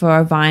up for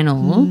a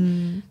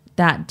vinyl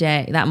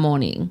that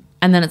morning.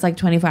 And then it's like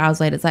 24 hours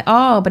later, it's like,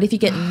 oh, but if you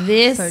get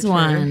this So true.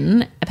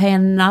 one, pay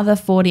another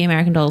 $40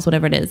 American,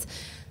 whatever it is,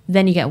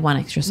 then you get one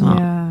extra song.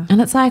 Yeah.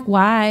 And it's like,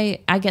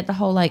 why? I get the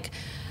whole like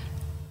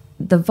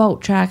the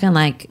vault track and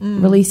like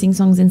releasing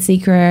songs in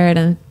secret,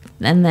 and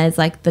there's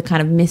like the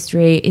kind of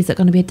mystery. Is it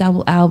going to be a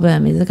double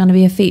album? Is it going to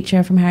be a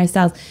feature from Harry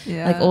Styles?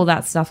 Yeah. Like, all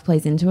that stuff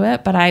plays into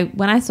it. But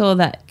when I saw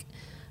that,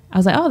 I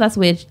was like, oh, that's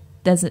weird.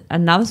 There's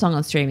another song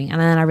on streaming,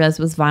 and then I realized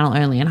it was vinyl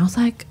only, and I was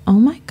like, oh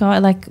my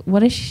god, like,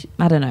 what is she?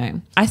 I don't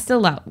know. I still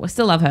love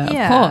her,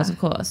 Yeah. of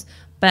course.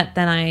 But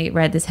then I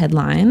read this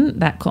headline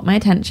that caught my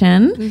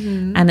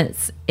attention, and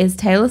is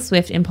Taylor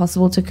Swift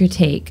impossible to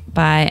critique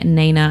by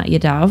Nina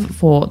Yadav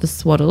for The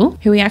Swaddle,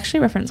 who we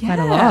actually reference quite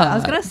a lot. I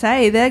was gonna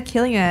say they're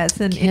killing it. It's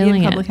an Killing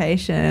Indian it.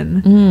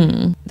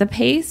 publication. The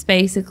piece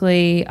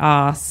basically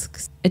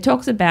it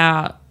talks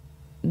about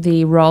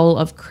the role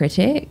of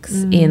critics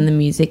in the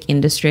music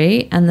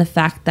industry, and the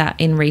fact that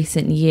in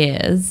recent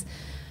years,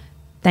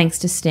 thanks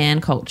to stan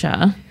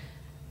culture,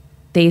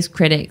 these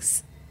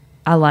critics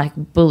are like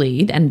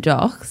bullied and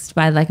doxxed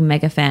by like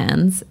mega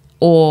fans,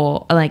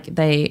 or like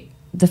the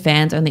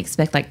fans only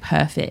expect like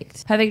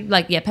perfect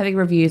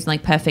reviews and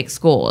like perfect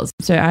scores.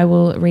 So I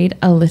will read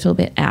a little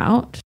bit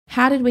out.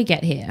 How did we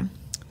get here?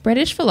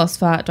 British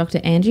philosopher Dr.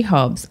 Angie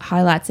Hobbs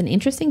highlights an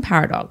interesting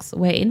paradox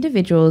where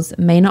individuals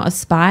may not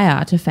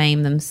aspire to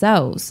fame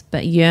themselves,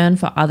 but yearn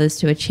for others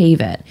to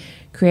achieve it,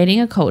 creating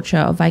a culture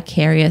of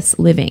vicarious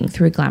living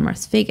through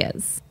glamorous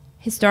figures.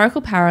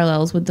 Historical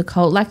parallels with the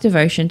cult-like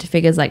devotion to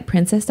figures like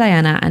Princess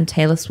Diana and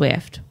Taylor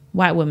Swift,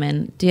 white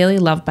women dearly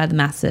loved by the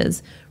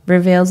masses,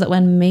 reveals that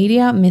when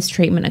media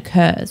mistreatment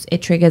occurs,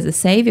 it triggers a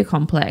savior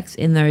complex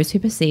in those who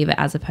perceive it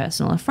as a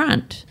personal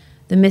affront.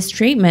 The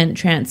mistreatment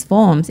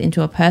transforms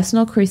into a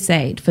personal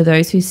crusade for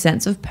those whose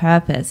sense of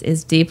purpose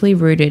is deeply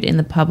rooted in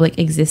the public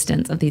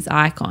existence of these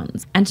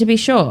icons. And to be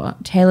sure,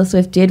 Taylor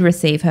Swift did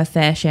receive her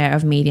fair share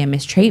of media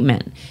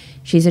mistreatment.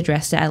 She's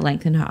addressed it at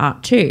length in her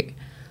art too.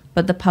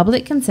 But the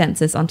public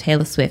consensus on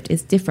Taylor Swift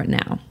is different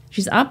now.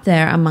 She's up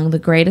there among the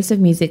greatest of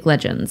music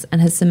legends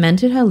and has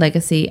cemented her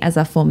legacy as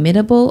a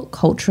formidable,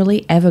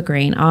 culturally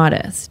evergreen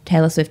artist.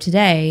 Taylor Swift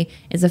today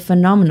is a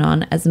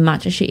phenomenon as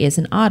much as she is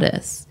an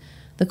artist.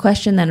 The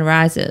question then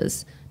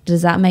arises,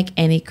 does that make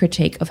any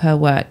critique of her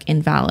work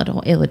invalid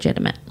or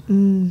illegitimate?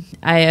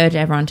 I urge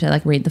everyone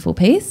to read the full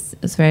piece.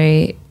 It's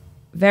very,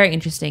 very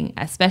interesting,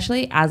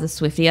 especially as a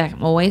Swiftie.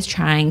 I'm always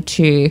trying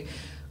to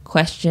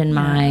question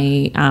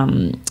my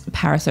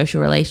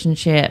parasocial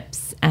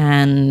relationships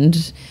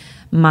and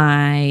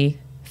my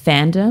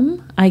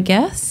fandom, I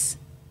guess.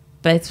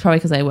 But it's probably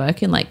because I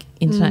work in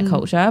internet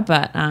culture.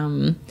 But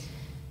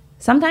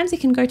sometimes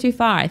it can go too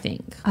far, I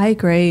think. I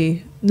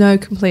agree. No,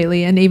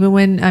 completely. And even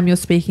when you're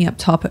speaking up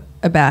top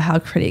about how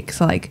critics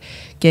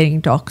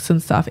getting doxed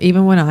and stuff,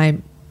 even when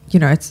I'm,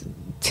 it's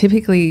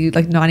typically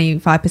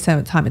 95%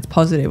 of the time it's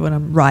positive when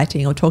I'm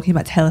writing or talking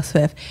about Taylor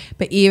Swift.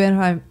 But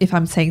even if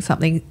I'm saying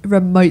something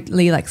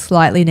remotely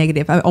slightly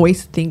negative, I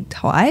always think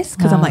twice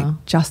because I'm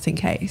just in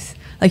case.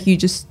 You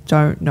just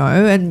don't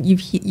know. And you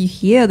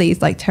hear these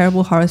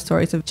terrible horror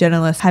stories of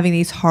journalists having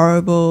these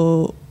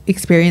horrible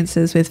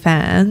experiences with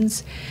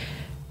fans.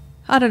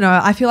 I don't know.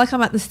 I feel like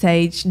I'm at the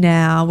stage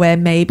now where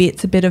maybe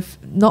it's a bit of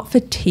not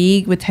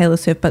fatigue with Taylor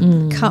Swift, but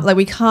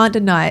we can't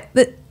deny it.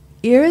 The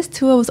Eras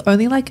tour was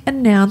only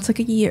announced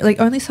a year,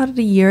 only started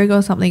a year ago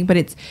or something, but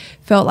it's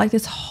felt like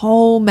this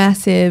whole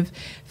massive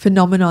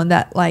phenomenon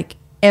that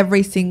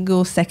every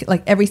single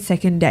second, every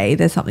second day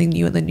there's something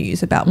new in the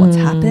news about what's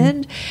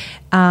happened.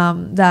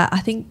 That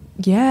I think,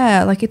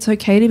 it's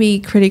okay to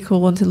be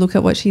critical and to look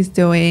at what she's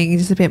doing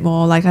just a bit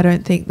more. I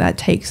don't think that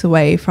takes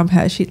away from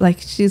her.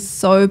 She's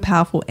so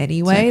powerful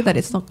anyway that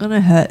it's not going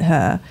to hurt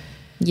her.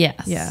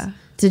 Yes. Yeah.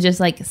 To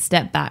just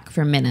step back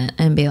for a minute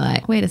and be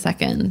wait a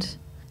second.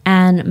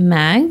 And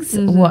Mags,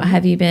 what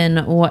have you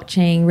been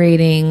watching,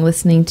 reading,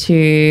 listening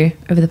to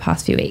over the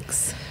past few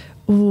weeks?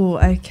 Oh,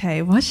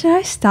 okay. What should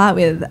I start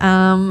with?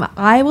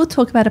 I will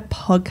talk about a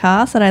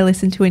podcast that I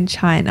listened to in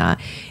China.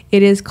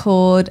 It is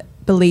called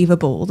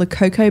Believable, the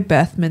Coco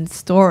Berthmann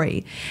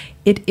story.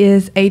 It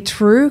is a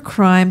true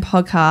crime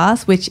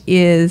podcast, which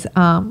is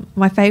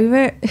my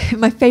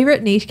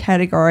favorite niche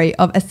category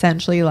of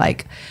essentially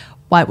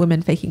white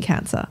women faking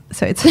cancer.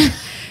 So it's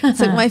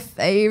my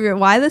favorite.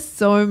 Why there's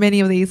so many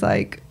of these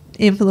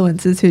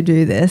influencers who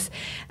do this.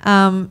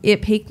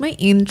 It piqued my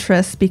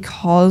interest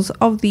because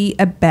of the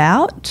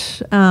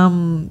about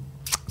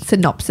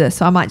synopsis.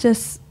 So I might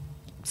just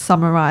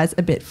summarize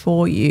a bit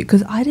for you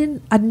because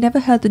I'd never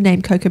heard the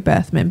name Coco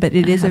Berthmann, but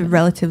it is a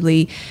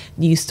relatively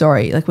new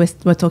story.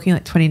 We're talking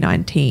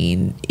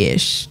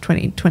 2019-ish,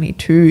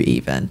 2022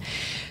 even.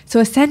 So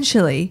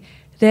essentially,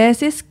 there's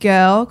this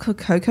girl called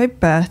Coco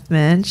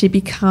Berthmann. She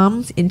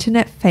becomes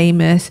internet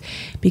famous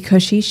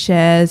because she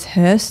shares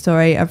her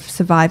story of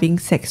surviving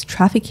sex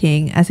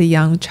trafficking as a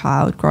young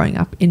child growing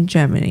up in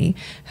Germany.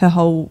 Her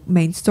whole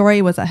main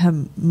story was that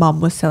her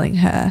mum was selling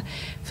her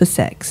for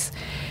sex.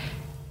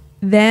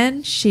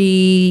 Then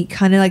she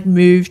kind of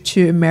moved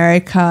to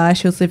America.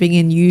 She was living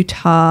in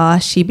Utah.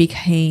 She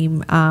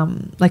became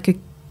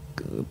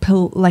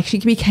she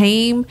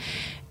became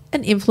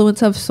an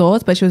influencer of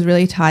sorts, but she was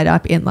really tied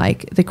up in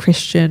the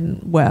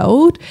Christian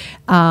world,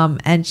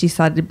 and she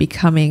started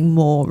becoming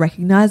more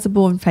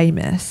recognizable and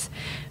famous.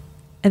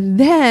 And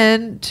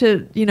then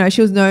she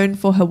was known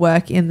for her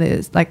work in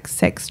the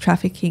sex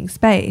trafficking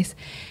space.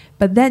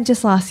 But then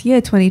just last year,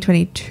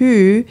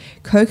 2022,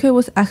 Coco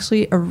was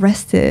actually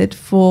arrested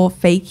for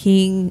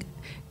faking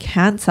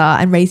cancer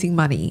and raising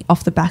money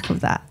off the back of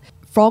that.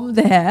 From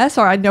there,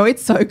 sorry, I know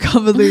it's so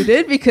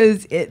convoluted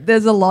because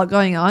there's a lot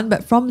going on,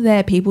 but from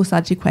there, people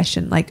started to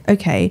question,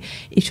 okay,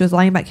 if she was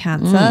lying about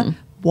cancer,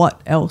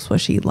 what else was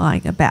she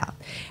lying about?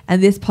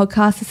 And this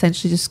podcast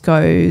essentially just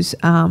goes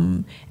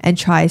and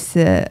tries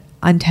to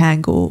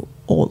untangle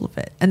all of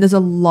it. And there's a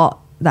lot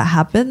that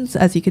happens,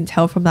 as you can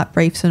tell from that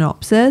brief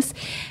synopsis.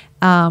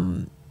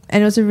 And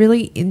it was a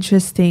really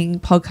interesting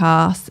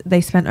podcast.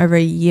 They spent over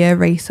a year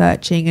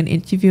researching and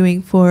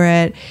interviewing for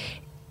it.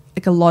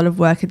 A lot of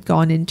work had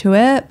gone into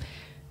it.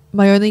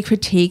 My only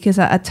critique is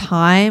that at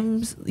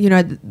times,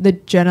 the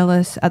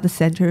journalist at the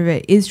center of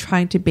it is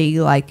trying to be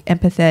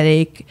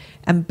empathetic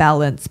and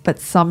balanced, but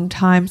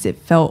sometimes it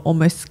felt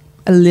almost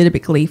a little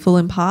bit gleeful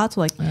in parts.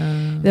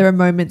 There are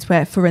moments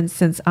where, for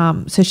instance,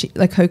 so she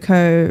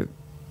Coco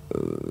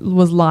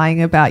was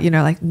lying about,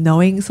 like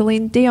knowing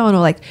Celine Dion, or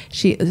like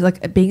she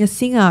like being a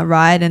singer,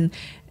 right? And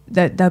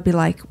they'll be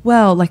like,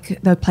 well,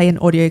 like they'll play an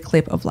audio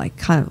clip of like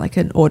kind of like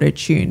an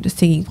auto-tuned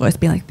singing voice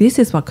being like, this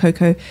is what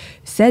Coco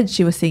said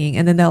she was singing,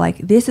 and then they're like,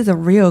 this is a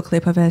real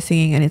clip of her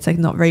singing, and it's like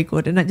not very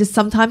good. And it just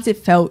sometimes it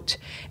felt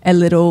a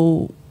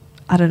little,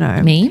 I don't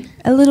know, mean,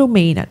 a little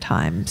mean at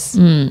times.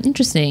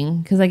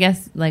 Interesting, because I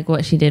guess like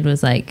what she did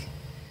was like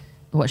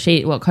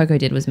what Coco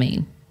did was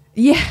mean.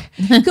 Yeah,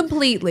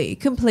 completely.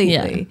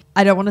 Yeah.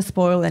 I don't want to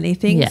spoil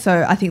anything. Yeah.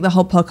 So I think the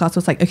whole podcast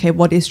was like, okay,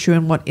 what is true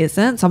and what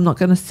isn't? So I'm not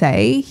going to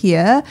say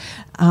here.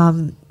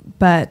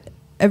 But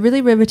a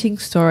really riveting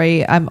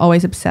story. I'm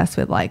always obsessed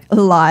with like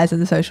lies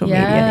and the social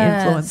media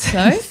and influence.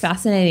 So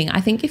fascinating. I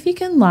think if you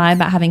can lie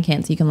about having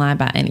cancer, you can lie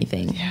about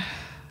anything. Yeah.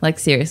 Like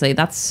seriously,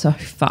 that's so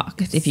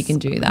fucked if you can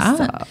do that.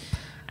 Up.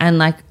 And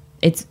like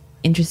it's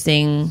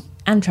interesting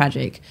and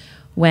tragic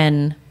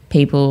when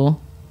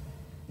people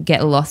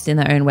get lost in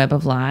their own web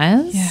of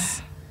lies.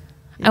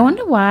 Yeah. I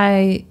wonder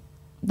why.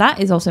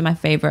 That is also my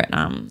favorite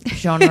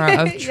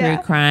genre of true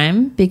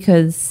crime,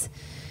 because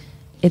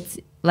it's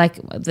like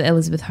the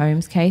Elizabeth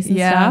Holmes case and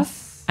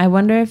stuff. I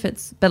wonder if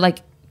it's, but like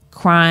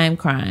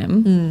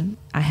crime,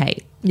 I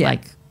hate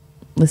like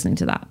listening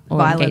to that or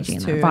Violence engaging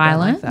in too, that.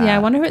 Violent. like that. Yeah, I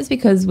wonder if it's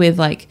because with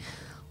like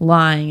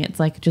lying, it's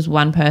like just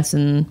one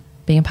person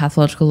being a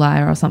pathological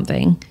liar or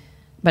something,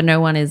 but no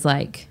one is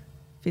like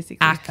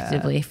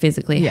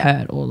physically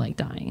hurt or like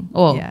dying,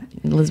 or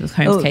in Elizabeth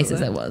Holmes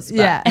cases there was,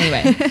 but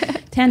anyway.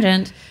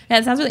 Tangent. Yeah,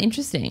 it sounds really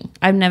interesting.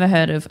 I've never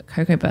heard of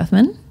Coco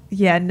Berthman,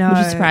 no, which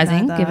is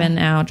surprising given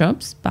our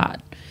jobs,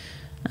 but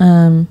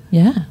do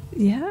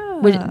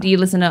you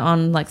listen to it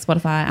on like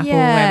Spotify,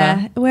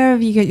 Apple,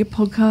 wherever you get your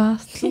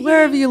podcasts,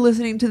 wherever you're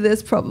listening to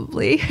this,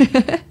 probably.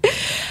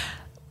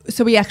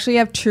 So we actually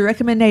have 2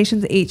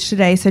 recommendations each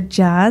today. So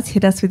Jazz,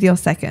 hit us with your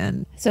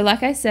second. So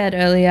like I said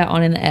earlier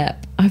on in the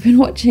app, I've been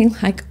watching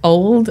like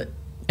old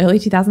early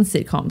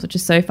 2000s sitcoms, which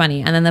is so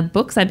funny. And then the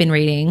books I've been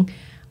reading,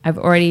 I've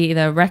already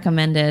either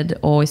recommended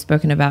or we've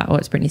spoken about, or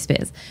it's Britney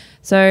Spears.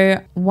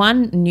 So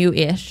one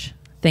new-ish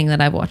thing that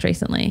I've watched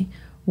recently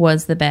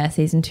was The Bear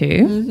season 2.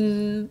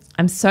 Mm-hmm.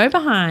 I'm so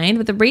behind,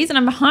 but the reason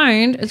I'm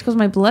behind is because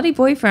my bloody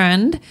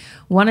boyfriend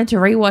wanted to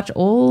rewatch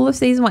all of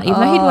season 1. Even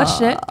though he'd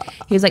watched it,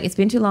 he was like, it's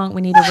been too long.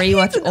 We need to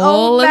rewatch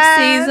all of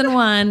season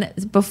 1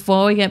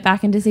 before we get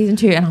back into season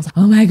 2. And I was like,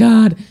 oh my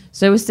God.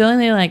 So we're still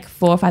only like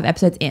 4 or 5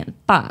 episodes in.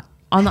 But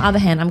on the other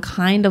hand, I'm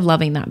kind of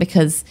loving that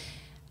because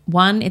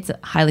one, it's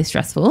highly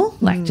stressful,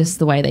 like just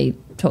the way they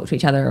talk to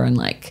each other, and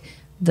like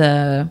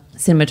the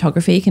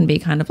cinematography can be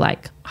kind of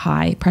like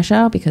high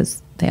pressure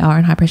because they are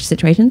in high pressure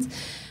situations.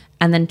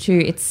 And then 2,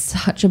 it's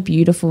such a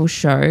beautiful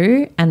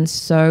show and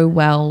so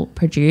well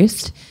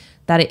produced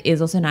that it is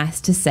also nice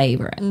to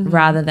savor it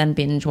rather than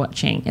binge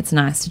watching. It's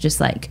nice to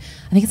just like,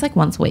 I think it's like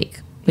once a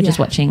week we're just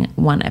watching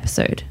 1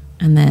 episode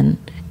and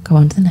then go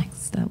on to the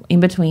next.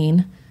 In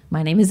between,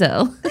 my name is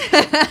Earl.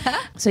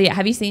 So yeah,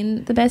 have you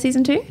seen The Bear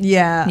season 2?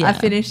 Yeah, I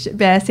finished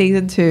Bear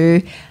season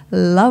 2.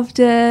 Loved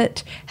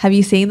it. Have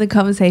you seen the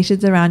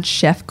conversations around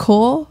Chef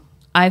Core?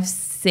 I've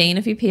seen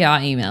a few PR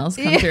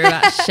emails come through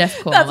about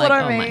Chef Core. That's like, what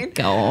I mean. Oh my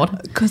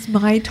God. Because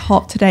my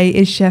top today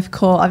is Chef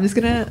Core. I'm just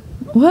going to...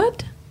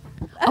 What?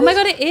 Oh my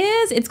God, it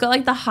is. It's got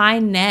like the high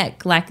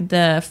neck, like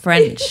the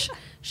French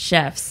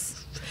chefs.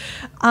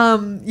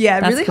 That's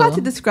really hard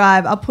to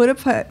describe. I'll put a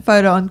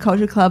photo on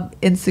Culture Club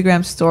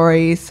Instagram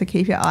stories, so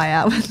keep your eye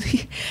out when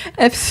the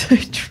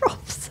episode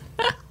drops.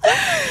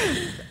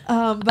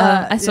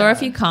 I saw a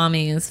few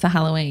commies for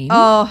Halloween.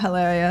 Oh,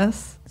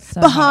 hilarious. So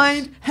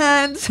Behind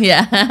hands.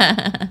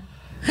 Yeah.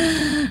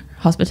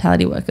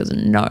 Hospitality workers,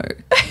 no.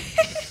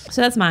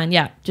 So that's mine.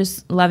 Yeah,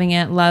 just loving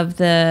it. I love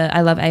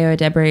Ayo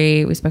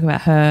Debris. We spoke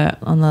about her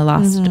on the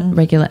last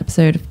regular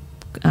episode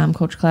of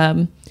Culture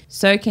Club.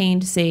 So keen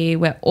to see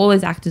where all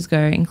those actors go,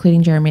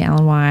 including Jeremy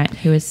Allen White,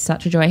 who is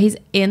such a joy. He's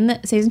in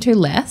season 2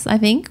 less, I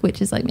think, which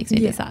is like makes me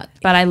a bit sad.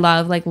 But I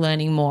love like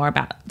learning more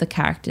about the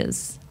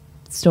characters'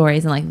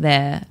 stories and like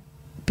their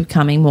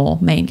becoming more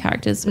main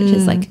characters, which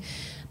is like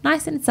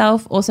nice in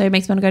itself. Also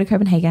makes me want to go to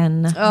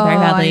Copenhagen very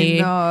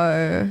badly.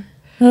 I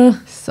know.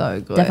 So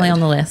good. Definitely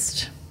on the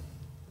list.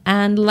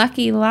 And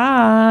lucky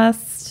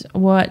last,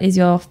 what is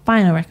your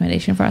final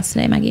recommendation for us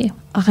today, Maggie?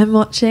 I'm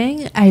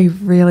watching a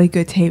really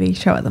good TV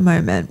show at the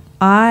moment.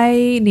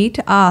 I need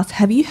to ask,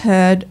 have you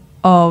heard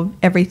of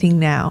Everything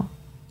Now?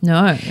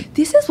 No.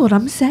 This is what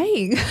I'm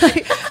saying.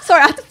 Sorry,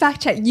 I have to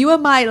fact check. You are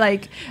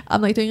my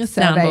I'm like doing a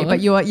survey,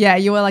 but you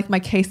are like my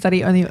case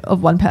study only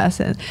of one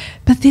person.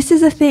 But this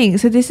is a thing.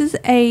 So this is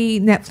a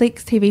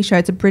Netflix TV show.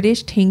 It's a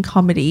British teen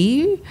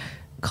comedy.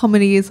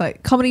 Comedy is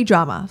like comedy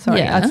drama,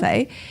 I'd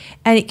say.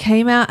 And it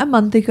came out a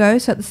month ago,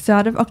 so at the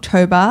start of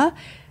October.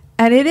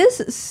 And it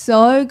is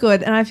so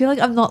good. And I feel like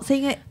I'm not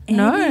seeing it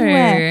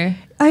anywhere.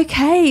 No.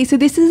 Okay, so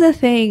this is a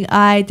thing.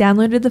 I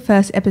downloaded the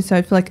first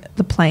episode for like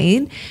the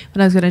plane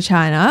when I was going to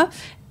China.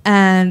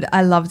 and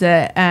I loved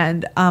it.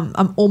 And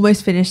I'm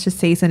almost finished the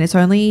season. It's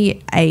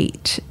only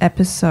 8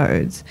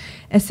 episodes.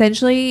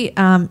 Essentially,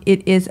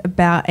 it is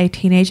about a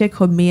teenager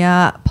called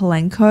Mia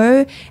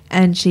Palenko,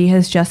 and she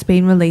has just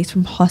been released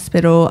from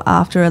hospital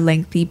after a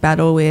lengthy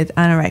battle with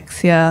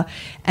anorexia,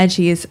 and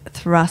she is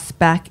thrust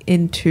back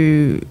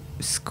into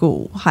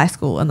high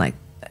school, and like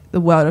the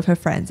world of her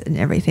friends and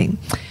everything.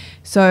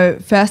 So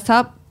first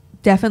up,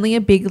 definitely a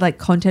big like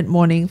content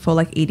warning for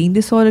like eating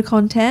disorder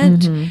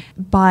content,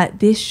 but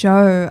this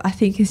show I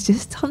think is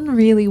just done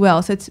really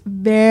well. So it's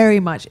very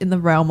much in the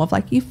realm of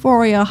like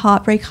Euphoria,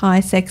 Heartbreak High,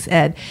 sex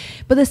ed,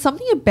 but there's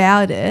something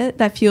about it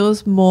that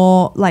feels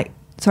more like,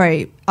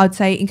 I'd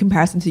say in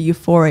comparison to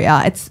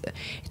Euphoria, it's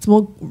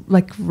more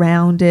like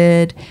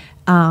rounded.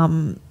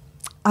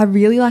 I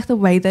really like the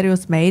way that it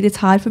was made. It's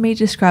hard for me to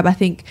describe. I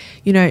think,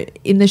 you know,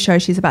 in the show,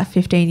 she's about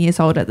 15 years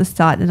old at the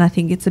start, and I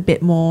think it's a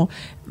bit more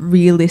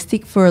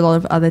realistic for a lot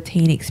of other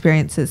teen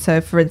experiences.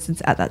 So, for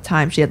instance, at that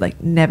time, she had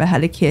like never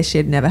had a kiss, she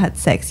had never had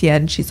sex yet,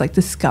 and she's like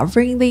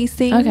discovering these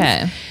things.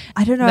 Okay.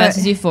 I don't know.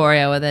 Versus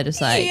Euphoria, where they're just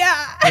like,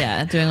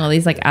 doing all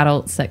these like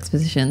adult sex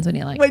positions when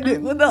you're like, wait,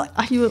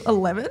 are you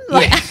 11?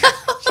 Like,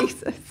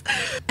 Jesus.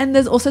 And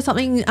there's also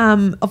something,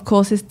 of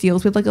course, this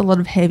deals with like a lot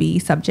of heavy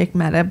subject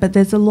matter, but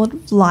there's a lot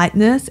of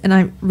lightness, and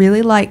I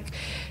really like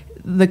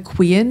the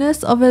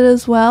queerness of it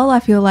as well. I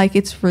feel like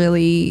it's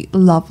really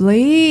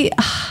lovely.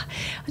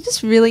 I'm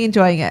just really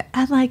enjoying it.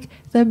 And like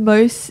the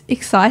most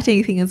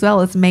exciting thing as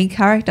well is the main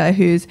character,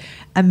 who's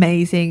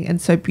amazing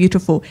and so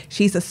beautiful.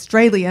 She's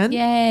Australian.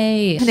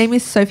 Yay. Her name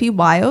is Sophie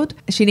Wilde.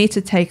 She needs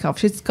to take off.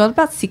 She's got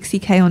about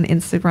 60K on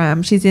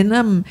Instagram. She's in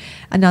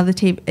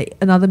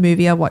another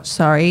movie I watched,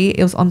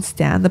 it was on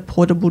Stan, The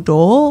Portable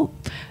Doll.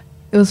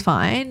 It was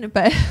fine,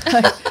 but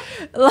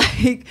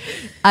like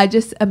I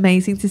just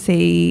amazing to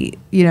see,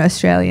 you know,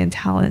 Australian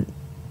talent,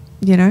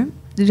 you know,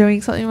 they're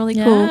doing something really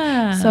cool.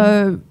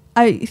 So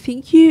I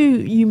think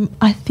you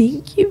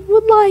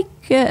would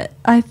like it.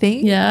 I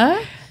think.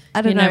 Yeah.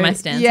 I don't know. My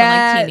stance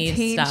on like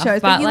teen stuff,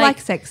 shows, but you like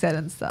sex ed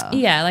and stuff.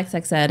 Yeah, I like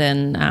sex ed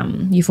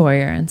and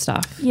Euphoria and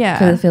stuff. Yeah,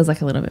 because it feels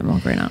like a little bit more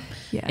grown up.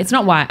 Yeah, it's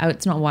not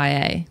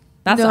YA.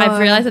 I've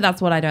realized that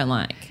that's what I don't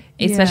like.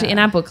 Especially in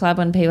our book club,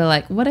 when people are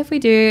like, what if we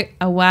do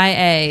a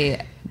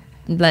YA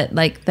that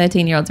like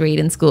 13-year-olds read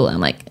in school? I'm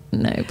like,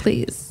 no,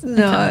 please.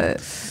 No.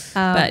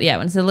 But yeah,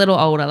 when it's a little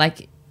older,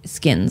 like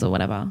Skins or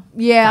whatever.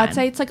 Yeah, fine. I'd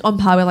say it's like on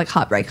par with like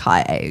Heartbreak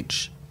High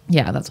age.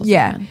 Yeah, that's what's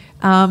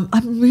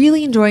I'm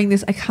really enjoying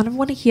this. I kind of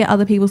want to hear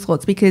other people's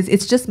thoughts, because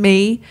it's just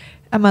me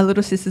and my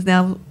little sisters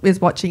now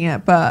is watching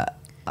it, but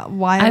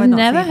why have I've I not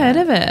never seen heard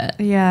it? of it.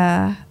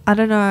 Yeah, I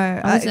don't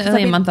know. I was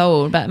only a month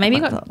old, but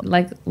maybe got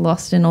like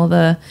lost in all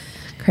the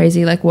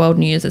crazy like world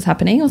news that's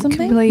happening or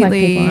something. Completely. Like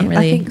people aren't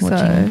really I think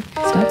watching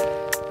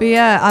stuff. But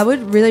yeah, I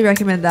would really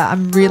recommend that.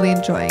 I'm really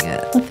enjoying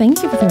it. Well,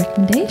 thank you for the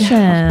recommendations.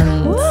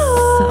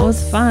 That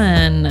was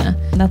fun.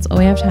 That's all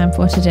we have time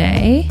for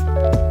today.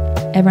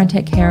 Everyone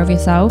take care of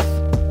yourself.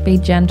 Be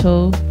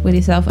gentle with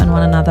yourself and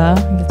one another.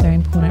 I think it's very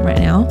important right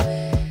now.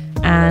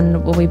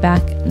 And we'll be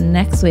back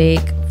next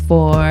week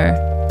for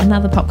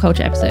another pop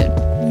culture episode.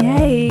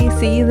 Yay.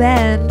 See you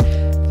then.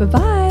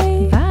 Bye-bye.